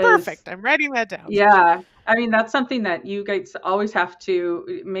 Because, perfect. I'm writing that down. Yeah, I mean that's something that you guys always have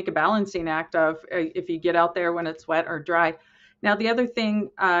to make a balancing act of if you get out there when it's wet or dry. Now, the other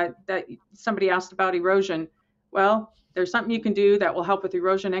thing that somebody asked about erosion. Well, there's something you can do that will help with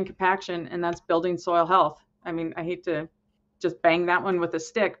erosion and compaction, and that's building soil health. I mean, I hate to just bang that one with a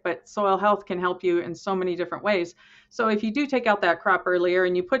stick, but soil health can help you in so many different ways. So if you do take out that crop earlier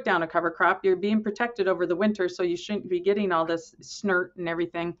and you put down a cover crop, you're being protected over the winter, so you shouldn't be getting all this snert and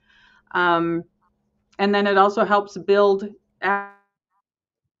everything. And then it also helps build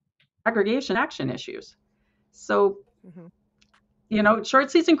aggregation action issues. So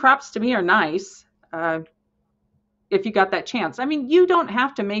short season crops to me are nice if you got that chance. I mean, you don't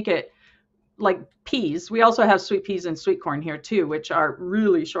have to make it like peas. We also have sweet peas and sweet corn here too, which are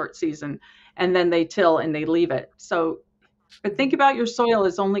really short season, and then they till and they leave it. So, but think about your soil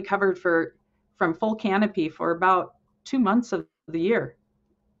is only covered from full canopy for about 2 months of the year.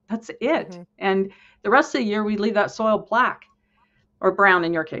 That's it. And the rest of the year we leave that soil black or brown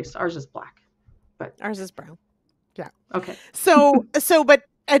in your case. Ours is black. But ours is brown. Yeah. Okay. So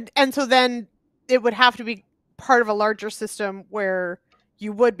then it would have to be part of a larger system where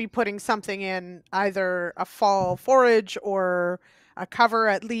you would be putting something in, either a fall forage or a cover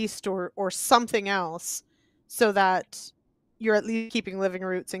at least, or something else, so that you're at least keeping living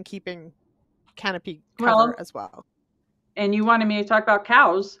roots and keeping canopy cover as well. And you wanted me to talk about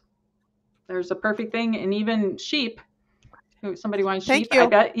cows. There's a perfect thing, and even sheep. Somebody wants sheep. Thank you. I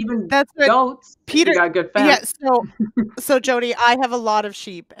bet even That's good. goats. Peter got a good fence. Yeah, so Jodi, I have a lot of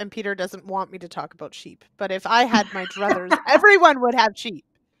sheep, and Peter doesn't want me to talk about sheep. But if I had my druthers, everyone would have sheep.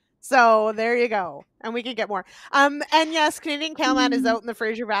 So there you go, and we can get more. And yes, Canadian Cowman is out in the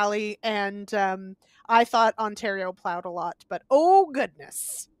Fraser Valley, and I thought Ontario plowed a lot, but oh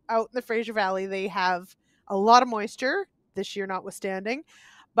goodness, out in the Fraser Valley they have a lot of moisture this year, notwithstanding.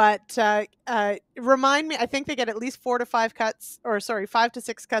 But remind me, I think they get at least 5 to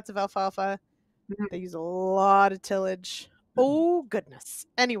 6 cuts of alfalfa. They use a lot of tillage. Oh goodness.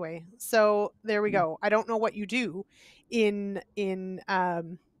 Anyway, so there we go. I don't know what you do in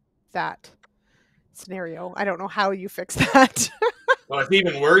that scenario. I don't know how you fix that. Well, it's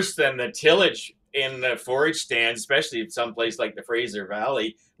even worse than the tillage in the forage stands, especially in some place like the Fraser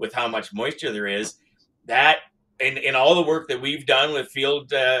Valley, with how much moisture there is. That in all the work that we've done with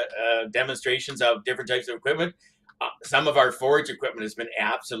field demonstrations of different types of equipment, some of our forage equipment has been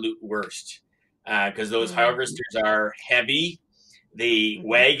absolute worst because those harvesters are heavy. The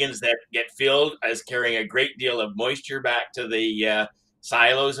wagons that get filled as carrying a great deal of moisture back to the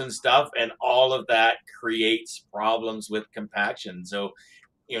silos and stuff, and all of that creates problems with compaction. So,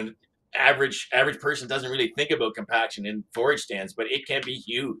 average person doesn't really think about compaction in forage stands, but it can be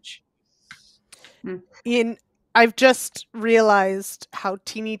huge. I've just realized how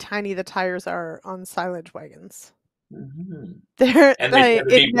teeny tiny the tires are on silage wagons. They're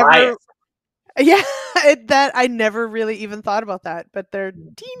that I never really even thought about that, but they're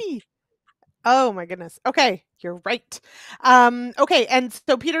teeny. Oh my goodness. Okay, you're right. Okay, and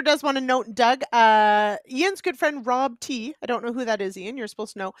so Peter does want to note Doug, Ian's good friend Rob T. I don't know who that is, Ian. You're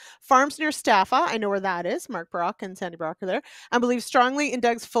supposed to know. Farms near Staffa. I know where that is. Mark Brock and Sandy Brock are there. I believe strongly in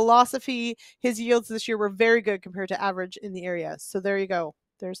Doug's philosophy. His yields this year were very good compared to average in the area. So there you go.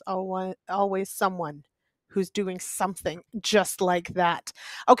 There's always someone who's doing something just like that.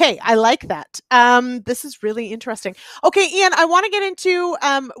 Okay, I like that. This is really interesting. Okay, Ian, I want to get into,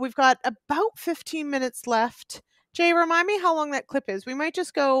 we've got about 15 minutes left. Jay, remind me how long that clip is. We might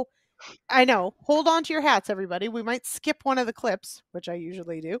just go, I know, hold on to your hats, everybody. We might skip one of the clips, which I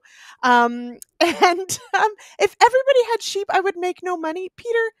usually do. And if everybody had sheep, I would make no money.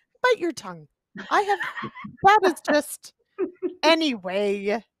 Peter, bite your tongue. That is just,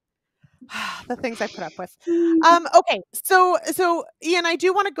 anyway. The things I put up with. Okay, so Ian, I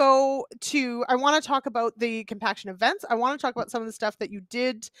do want to I want to talk about the compaction events. I want to talk about some of the stuff that you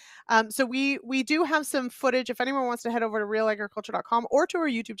did. So we do have some footage. If anyone wants to head over to realagriculture.com or to our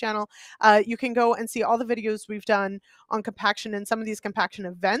YouTube channel, you can go and see all the videos we've done on compaction and some of these compaction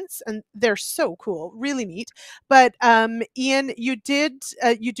events, and they're so cool, really neat. But Ian, you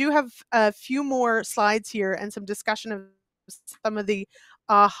do have a few more slides here and some discussion of some of the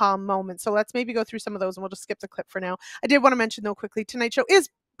aha moments. So let's maybe go through some of those, and we'll just skip the clip for now. I did want to mention though quickly, tonight's show is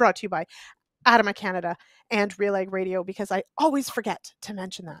brought to you by Adama Canada and Real Ag Radio, because I always forget to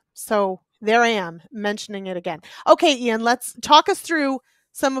mention that. So there I am mentioning it again. Okay, Ian, let's talk us through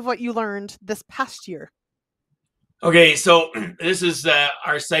some of what you learned this past year. Okay, so this is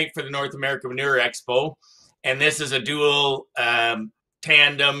our site for the North American Manure Expo, and this is a dual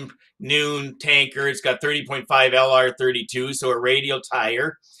tandem Noon tanker. It's got 30.5 LR32, so a radial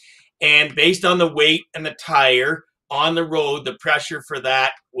tire. And based on the weight and the tire on the road, the pressure for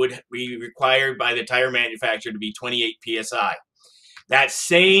that would be required by the tire manufacturer to be 28 PSI. That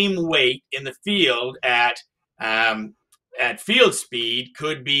same weight in the field at field speed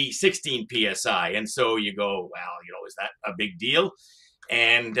could be 16 PSI. And so you go, well, is that a big deal?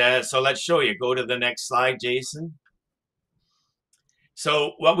 And so let's show you. Go to the next slide, Jason.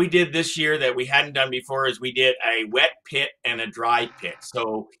 So what we did this year that we hadn't done before is we did a wet pit and a dry pit.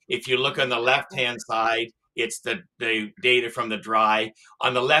 So if you look on the left-hand side, it's the data from the dry.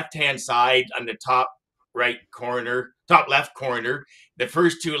 On the left-hand side, on the top top left corner, the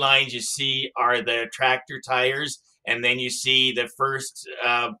first two lines you see are the tractor tires, and then you see the first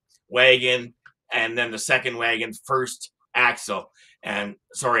wagon, and then the second wagon, first axle. And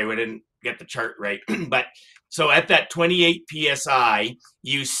sorry, we didn't get the chart right. But so at that 28 psi,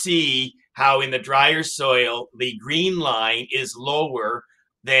 you see how in the drier soil, the green line is lower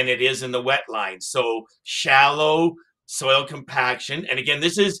than it is in the wet line. So shallow soil compaction. And again,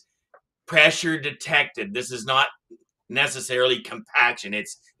 this is pressure detected. This is not necessarily compaction.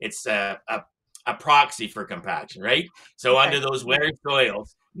 It's a proxy for compaction, right? So Okay. under those wetter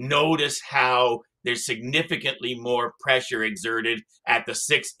soils, notice how there's significantly more pressure exerted at the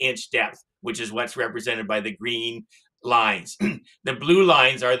 6-inch depth, which is what's represented by the green lines. The blue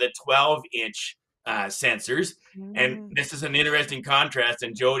lines are the 12-inch sensors. And this is an interesting contrast.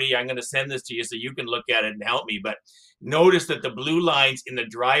 And Jodi, I'm going to send this to you so you can look at it and help me. But notice that the blue lines in the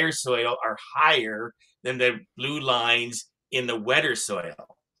drier soil are higher than the blue lines in the wetter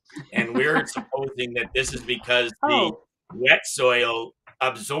soil. And we're supposing that this is because the wet soil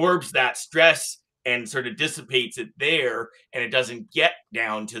absorbs that stress and sort of dissipates it there, and it doesn't get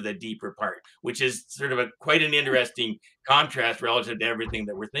down to the deeper part, which is sort of quite an interesting contrast relative to everything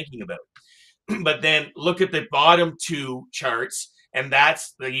that we're thinking about. But then look at the bottom two charts, and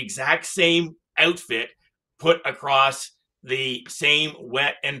that's the exact same outfit put across the same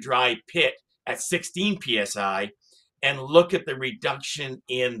wet and dry pit at 16 psi, and look at the reduction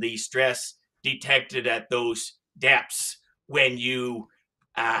in the stress detected at those depths when you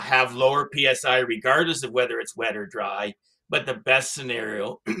have lower psi, regardless of whether it's wet or dry. But the best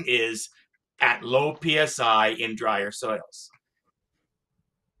scenario is at low psi in drier soils.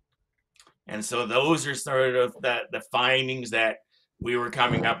 And so those are sort of the findings that we were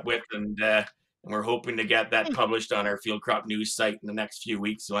coming up with, and we're hoping to get that published on our Field Crop News site in the next few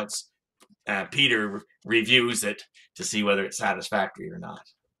weeks once Peter reviews it to see whether it's satisfactory or not.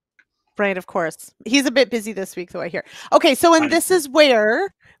 Right, of course. He's a bit busy this week, though, I hear. Okay, so this is where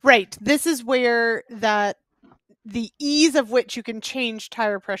that the ease of which you can change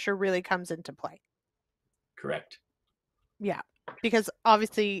tire pressure really comes into play. Correct. Yeah, because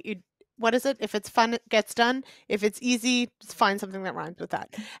obviously, what is it? If it's fun, it gets done. If it's easy, just find something that rhymes with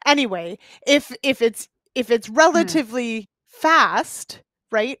that. Anyway, if it's relatively fast,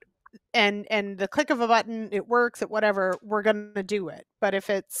 right? And the click of a button, it works at whatever, we're going to do it. But if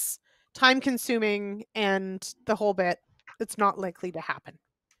it's time consuming and the whole bit, it's not likely to happen.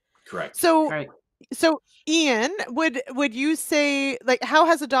 Correct. So Ian, would you say, like, how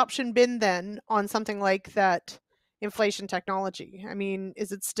has adoption been then on something like that inflation technology? I mean,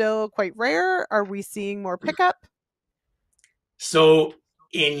 is it still quite rare? Are we seeing more pickup? So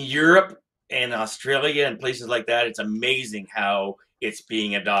in Europe and Australia and places like that, it's amazing how it's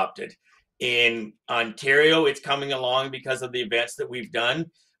being adopted. In Ontario, it's coming along because of the events that we've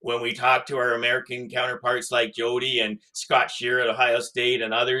done. When we talk to our American counterparts like Jodi and Scott Shear at Ohio State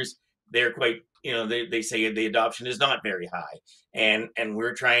and others, they're quite, they say the adoption is not very high. And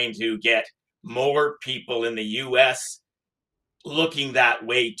we're trying to get more people in the US looking that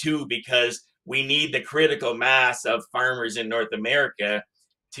way too, because we need the critical mass of farmers in North America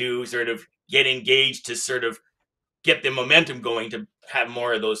to sort of get engaged, to sort of get the momentum going to have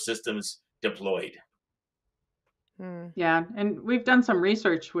more of those systems deployed. Yeah, and we've done some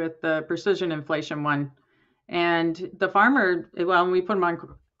research with the precision inflation one, and the farmer, well, we put them on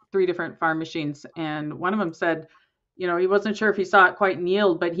 3 different farm machines, and one of them said, he wasn't sure if he saw it quite in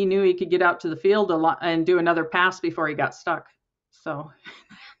yield, but he knew he could get out to the field a lot and do another pass before he got stuck. So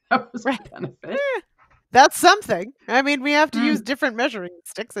that was a benefit. That's something. I mean, we have to use different measuring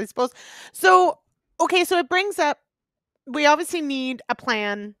sticks, I suppose. So, okay, so it brings up, we obviously need a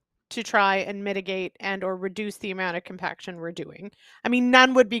plan to try and mitigate and or reduce the amount of compaction we're doing. I mean,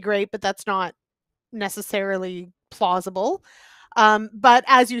 none would be great, but that's not necessarily plausible. But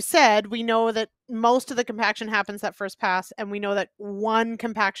as you said, we know that most of the compaction happens that first pass, and we know that one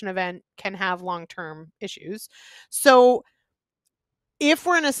compaction event can have long-term issues. So if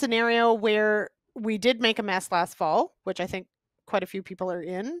we're in a scenario where we did make a mess last fall, which I think quite a few people are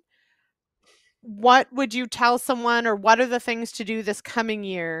in, what would you tell someone, or what are the things to do this coming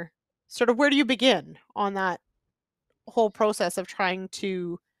year? Sort of, where do you begin on that whole process of trying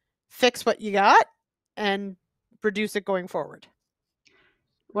to fix what you got and reduce it going forward?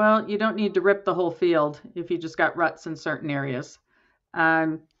 Well, you don't need to rip the whole field if you just got ruts in certain areas.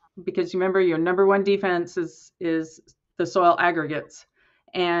 Because remember, your number one defense is the soil aggregates.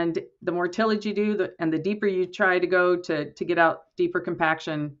 And the more tillage you do, and the deeper you try to go to get out deeper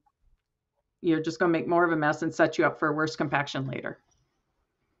compaction, you're just going to make more of a mess and set you up for worse compaction later.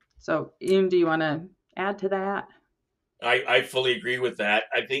 So, Ian, do you want to add to that. I fully agree with that.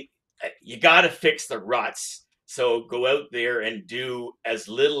 I think you got to fix the ruts. So go out there and do as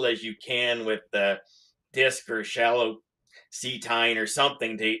little as you can with the disc or shallow seed tine or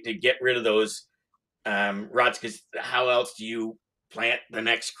something to get rid of those ruts, because how else do you plant the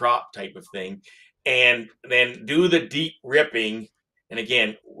next crop type of thing? And then do the deep ripping. And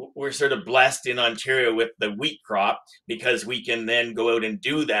again, we're sort of blessed in Ontario with the wheat crop because we can then go out and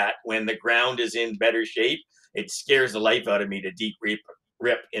do that when the ground is in better shape. It scares the life out of me to deep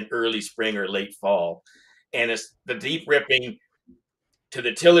rip in early spring or late fall. And it's the deep ripping to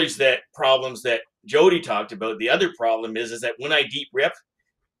the tillage that problems that Jodi talked about. The other problem is that when I deep rip,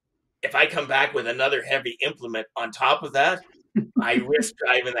 if I come back with another heavy implement on top of that, I risk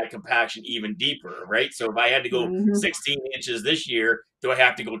driving that compaction even deeper, right? So if I had to go 16 inches this year, do I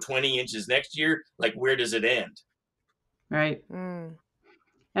have to go 20 inches next year? Like, where does it end? Right. And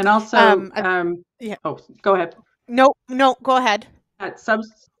also, yeah. Oh, go ahead. No, go ahead.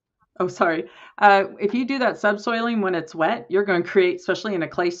 Sorry. If you do that subsoiling when it's wet, you're going to create, especially in a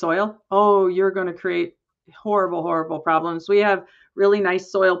clay soil, you're going to create horrible, horrible problems. We have really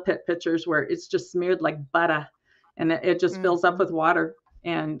nice soil pit pictures where it's just smeared like butter and it just fills up with water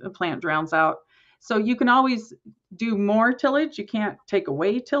and the plant drowns out. So you can always do more tillage. You can't take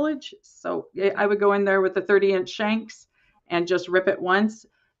away tillage. So I would go in there with the 30-inch shanks and just rip it once.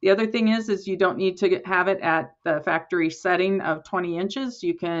 The other thing is you don't need to have it at the factory setting of 20 inches.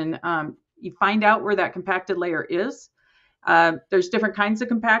 You can you find out where that compacted layer is. There's different kinds of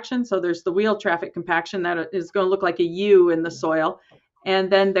compaction. So there's the wheel traffic compaction that is going to look like a U in the soil.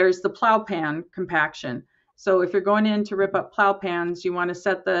 And then there's the plow pan compaction. So if you're going in to rip up plow pans, you want to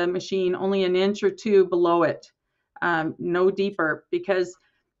set the machine only an inch or two below it, no deeper, because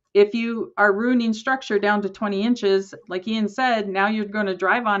if you are ruining structure down to 20 inches, like Ian said, now you're going to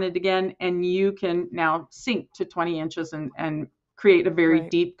drive on it again, and you can now sink to 20 inches and create a very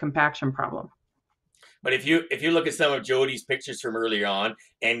deep compaction problem. But if you look at some of Jodi's pictures from earlier on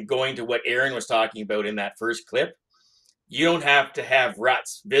and going to what Aaron was talking about in that first clip, you don't have to have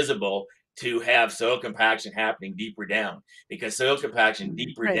ruts visible to have soil compaction happening deeper down, because soil compaction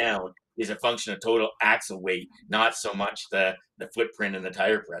deeper down is a function of total axle weight, not so much the footprint and the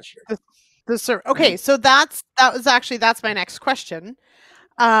tire pressure. Okay, so that's my next question.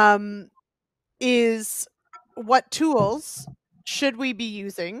 Is what tools should we be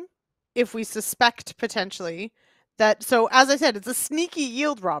using if we suspect potentially that, so as I said, it's a sneaky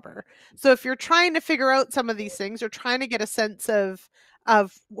yield robber. So if you're trying to figure out some of these things or trying to get a sense of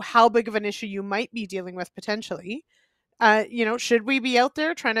how big of an issue you might be dealing with potentially, should we be out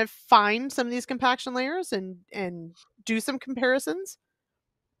there trying to find some of these compaction layers and do some comparisons?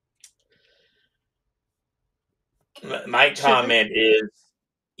 My comment is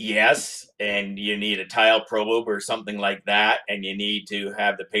yes, and you need a tile probe or something like that, and you need to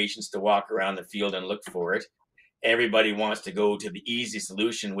have the patience to walk around the field and look for it. Everybody wants to go to the easy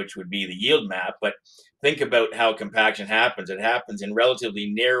solution, which would be the yield map, but think about how compaction happens. It happens in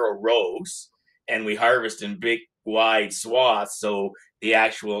relatively narrow rows, and we harvest in big, wide swaths, so the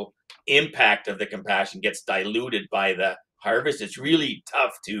actual impact of the compaction gets diluted by the harvest. It's really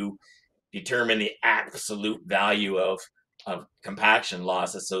tough to determine the absolute value of compaction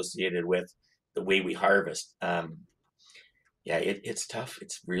loss associated with the way we harvest. It's tough.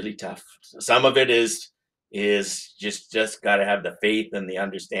 It's really tough. Some of it is just got to have the faith and the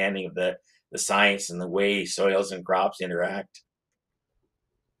understanding of the science and the way soils and crops interact.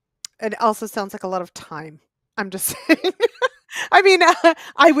 It also sounds like a lot of time. I'm just saying. I mean,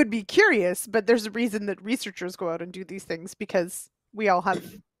 I would be curious, but there's a reason that researchers go out and do these things, because we all have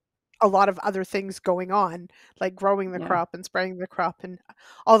a lot of other things going on, like growing the crop and spraying the crop and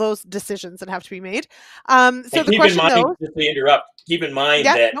all those decisions that have to be made. So the question, though, just to interrupt, keep in mind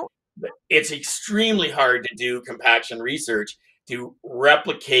that it's extremely hard to do compaction research to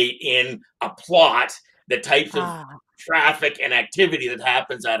replicate in a plot the types of traffic and activity that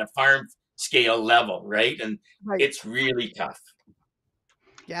happens at a farm scale level, right? And it's really tough.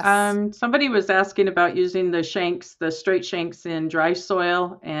 Yes. Somebody was asking about using the shanks, the straight shanks in dry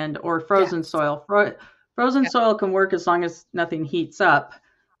soil or frozen soil. Frozen soil can work as long as nothing heats up,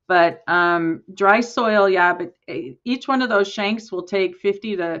 but dry soil, but each one of those shanks will take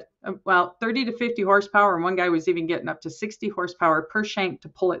 30 to 50 horsepower, and one guy was even getting up to 60 horsepower per shank to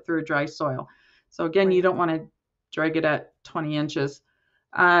pull it through a dry soil. So again, you don't want to drag it at 20 inches.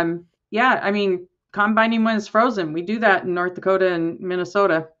 I mean, combining when it's frozen, we do that in North Dakota and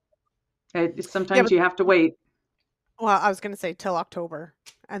Minnesota. Sometimes you have to wait. Well, I was going to say till October,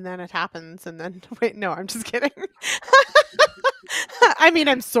 and then it happens, and then wait. No, I'm just kidding. I mean,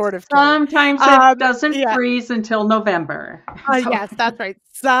 I'm sort of kidding. Sometimes it doesn't Yeah. freeze until November. Yes, that's right.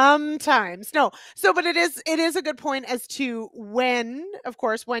 Sometimes. No. So, but it is a good point as to when, of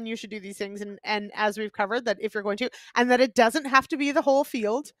course, when you should do these things, and as we've covered, that if you're going to, and that it doesn't have to be the whole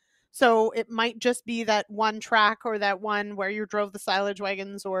field. So it might just be that one track, or that one where you drove the silage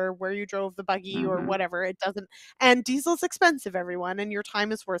wagons, or where you drove the buggy, or whatever. It doesn't. And diesel's expensive, everyone, and your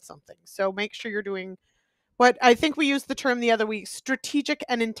time is worth something. So make sure you're doing what I think we used the term the other week: strategic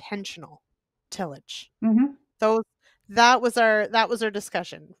and intentional tillage. Those that was our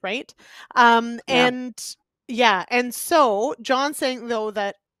discussion, right? And yeah, and so John's saying though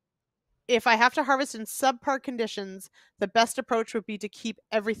that if I have to harvest in subpar conditions, the best approach would be to keep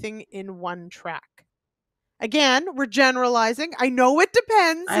everything in one track. Again, we're generalizing. I know it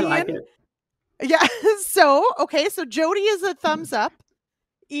depends. I like Ian. it. Yeah. So okay, so Jodi is a thumbs up.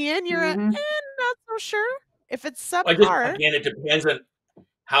 Ian, you're not so sure. If it's subpar, again, it depends on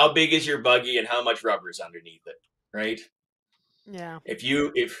how big is your buggy and how much rubber is underneath it, right? Yeah.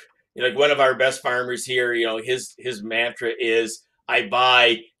 If like one of our best farmers here, his mantra is, I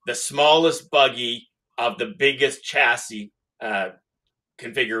buy the smallest buggy of the biggest chassis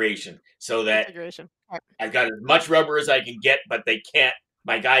configuration, so that I've got as much rubber as I can get, but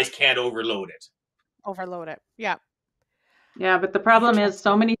my guys can't overload it. Yeah. Yeah, but the problem is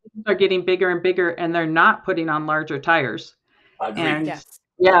so many things are getting bigger and bigger, and they're not putting on larger tires. Agreed. And Yes.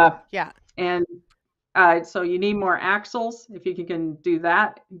 yeah. And so you need more axles if you can do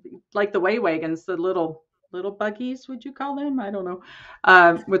that, like the way wagons, the little buggies, would you call them? I don't know.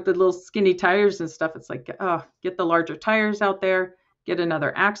 With the little skinny tires and stuff, it's like, get the larger tires out there, get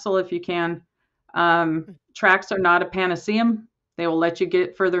another axle if you can. Tracks are not a panacea. They will let you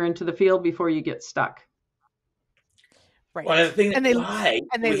get further into the field before you get stuck. Right. One of the things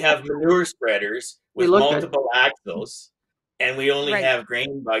we have manure spreaders with multiple axles, and we only have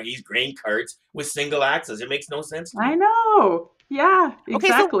grain buggies, grain carts with single axles. It makes no sense to me. I know. Yeah,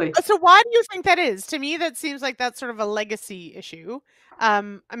 exactly. Okay, so why do you think that is? To me, that seems like that's sort of a legacy issue.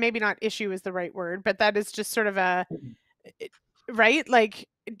 Maybe not issue is the right word, but that is just sort of right? Like,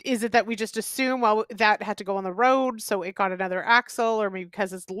 is it that we just assume, well, that had to go on the road, so it got another axle, or maybe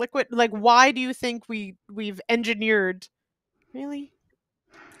because it's liquid? Like, why do you think we've engineered? Really?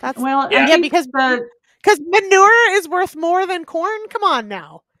 That's I think because manure is worth more than corn. Come on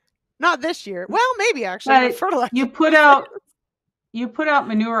now, not this year. Well, maybe actually, with fertilizer. You put out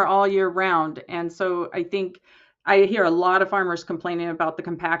manure all year round, and so I think I hear a lot of farmers complaining about the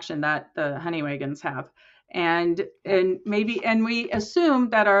compaction that the honey wagons have, and we assume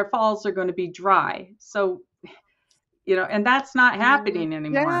that our falls are going to be dry. So, and that's not happening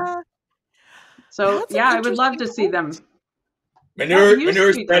anymore. Yeah. So I would love to see them.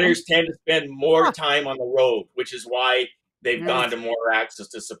 Manure spreaders tend to spend more time on the road, which is why they've gone to more axles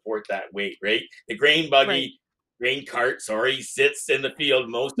to support that weight, right? The grain buggy, grain cart, sits in the field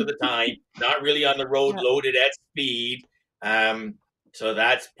most of the time, not really on the road, loaded at speed. So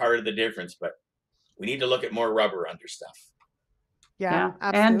that's part of the difference, but we need to look at more rubber under stuff. Yeah,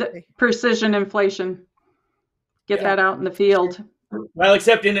 absolutely. And precision inflation. Get that out in the field. Well,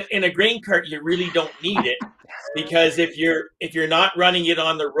 except in a grain cart, you really don't need it, because if you're not running it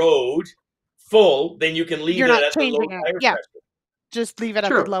on the road full, then you can leave it at the low tire pressure. Just leave it at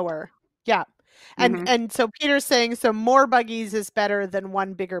the lower. Yeah. And so Peter's saying, so more buggies is better than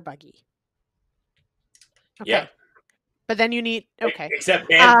one bigger buggy. Okay. Yeah. But then you need except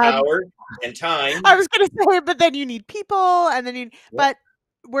manpower and time. I was going to say, but then you need people, and then but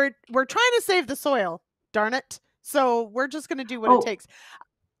we're trying to save the soil, darn it. So we're just going to do what it takes.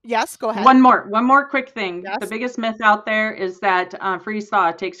 Yes, go ahead. One more quick thing. Yes? The biggest myth out there is that freeze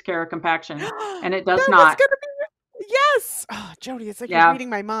thaw takes care of compaction, and it does not. Yes. Oh, Jodi, it's like you're reading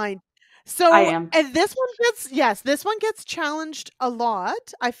my mind. So I am. And this one gets challenged a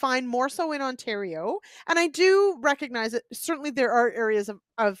lot. I find more so in Ontario, and I do recognize that certainly there are areas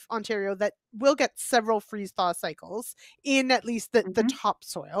of Ontario that will get several freeze thaw cycles in at least the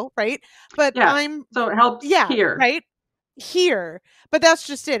topsoil, right? But so it helps here. Right? Here. But that's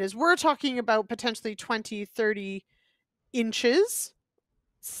just it, is we're talking about potentially 20, 30 inches,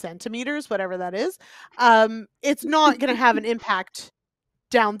 centimeters, whatever that is. It's not going to have an impact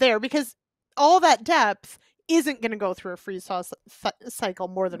down there, because all that depth isn't going to go through a freeze thaw cycle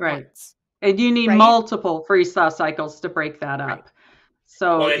more than once. And you need multiple freeze thaw cycles to break that up.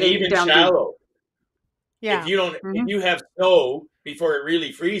 So and even shallow. Yeah. If you have snow before it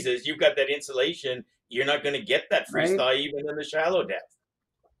really freezes, you've got that insulation. You're not going to get that freeze thaw even in the shallow depth.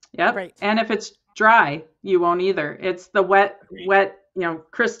 Yep. Right. And if it's dry, you won't either. It's the wet,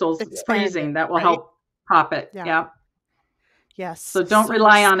 crystals freezing that will help pop it. Yeah. Yes. So don't So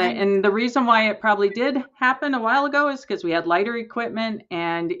rely much on it. sun. And the reason why it probably did happen a while ago is because we had lighter equipment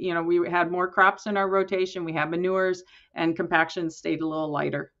and, you know, we had more crops in our rotation. We had manures and compaction stayed a little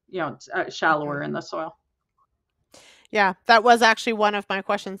lighter, you know, shallower in the soil. Yeah, that was actually one of my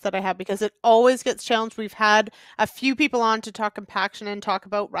questions that I had because it always gets challenged. We've had a few people on to talk compaction and talk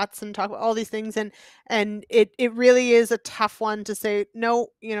about ruts and talk about all these things, and it really is a tough one to say no.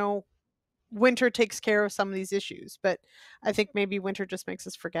 You know, winter takes care of some of these issues, but I think maybe winter just makes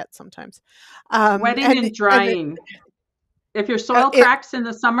us forget sometimes. Wetting and And drying. If your soil it cracks in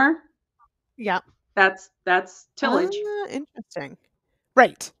the summer, yeah. that's tillage. Interesting.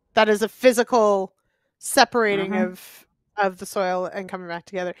 Right. That is a physical separating Mm-hmm. of the soil and coming back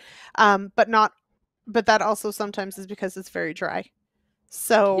together. But not but that also sometimes is because it's very dry.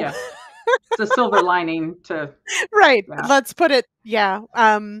 So Yeah. It's a silver lining to right. that. Let's put it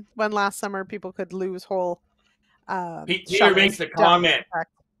when last summer people could lose whole Peter makes shovels the down. comment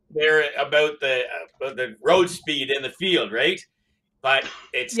there about the road speed in the field, right? But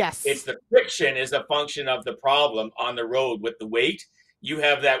it's Yes. the friction is a function of the problem on the road with the weight. You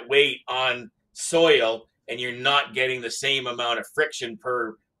have that weight on soil, and you're not getting the same amount of friction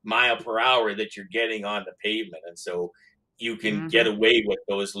per mile per hour that you're getting on the pavement, and so you can get Mm-hmm. away with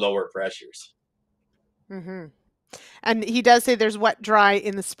those lower pressures. Mm-hmm. And he does say there's wet dry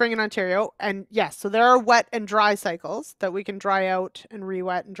in the spring in Ontario. And yes, so there are wet and dry cycles that we can dry out and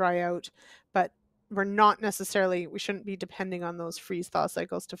re-wet and dry out, but we shouldn't be depending on those freeze thaw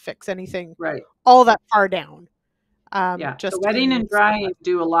cycles to fix anything Right. all that far down. Yeah. The Just wetting in and drying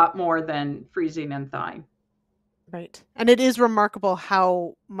do a lot more than freezing and thawing. right. And it is remarkable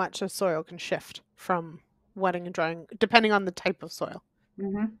how much a soil can shift from wetting and drying, depending on the type of soil.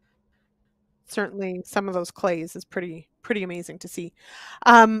 Mm-hmm. Certainly some of those clays is pretty amazing to see.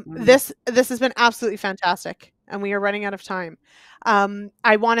 Mm-hmm. This has been absolutely fantastic, and we are running out of time.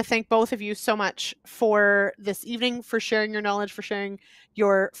 I want to thank both of you so much for this evening, for sharing your knowledge, for sharing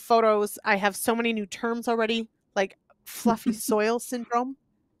your photos. I have so many new terms already, like fluffy soil syndrome.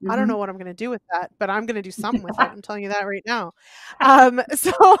 I don't Mm-hmm. know what I'm going to do with that, but I'm going to do something with it. I'm telling you that right now.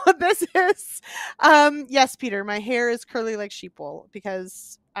 So this is, yes, Peter, my hair is curly like sheep wool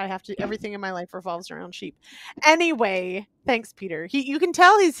because everything in my life revolves around sheep. Anyway, thanks, Peter. You can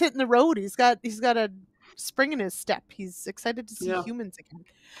tell he's hitting the road. He's got a spring in his step. He's excited to see Yeah. humans again.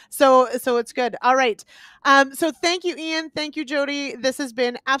 So it's good. All right. So thank you, Ian. Thank you, Jodi. This has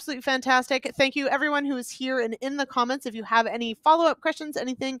been absolutely fantastic. Thank you, everyone who is here and in the comments. If you have any follow-up questions,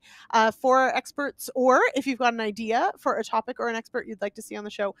 anything for our experts, or if you've got an idea for a topic or an expert you'd like to see on the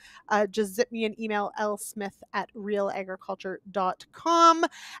show, just zip me an email, lsmith@realagriculture.com.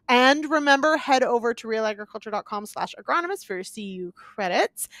 And remember, head over to realagriculture.com/agronomist for your CU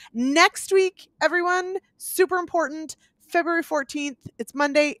credits. Next week, everyone, super important, February 14th. It's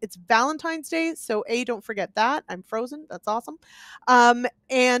Monday. It's Valentine's Day. So don't forget that. I'm frozen. That's awesome.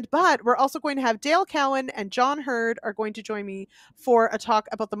 But we're also going to have Dale Cowan and John Hurd are going to join me for a talk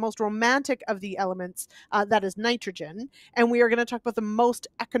about the most romantic of the elements, that is nitrogen. And we are going to talk about the most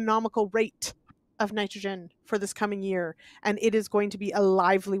economical rate of nitrogen for this coming year. And it is going to be a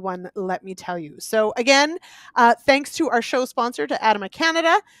lively one, let me tell you. So again, thanks to our show sponsor, to Adama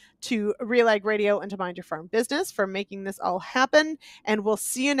Canada, to Real Ag Radio, and to Mind Your Farm Business for making this all happen. And we'll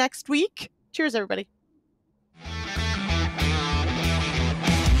see you next week. Cheers, everybody.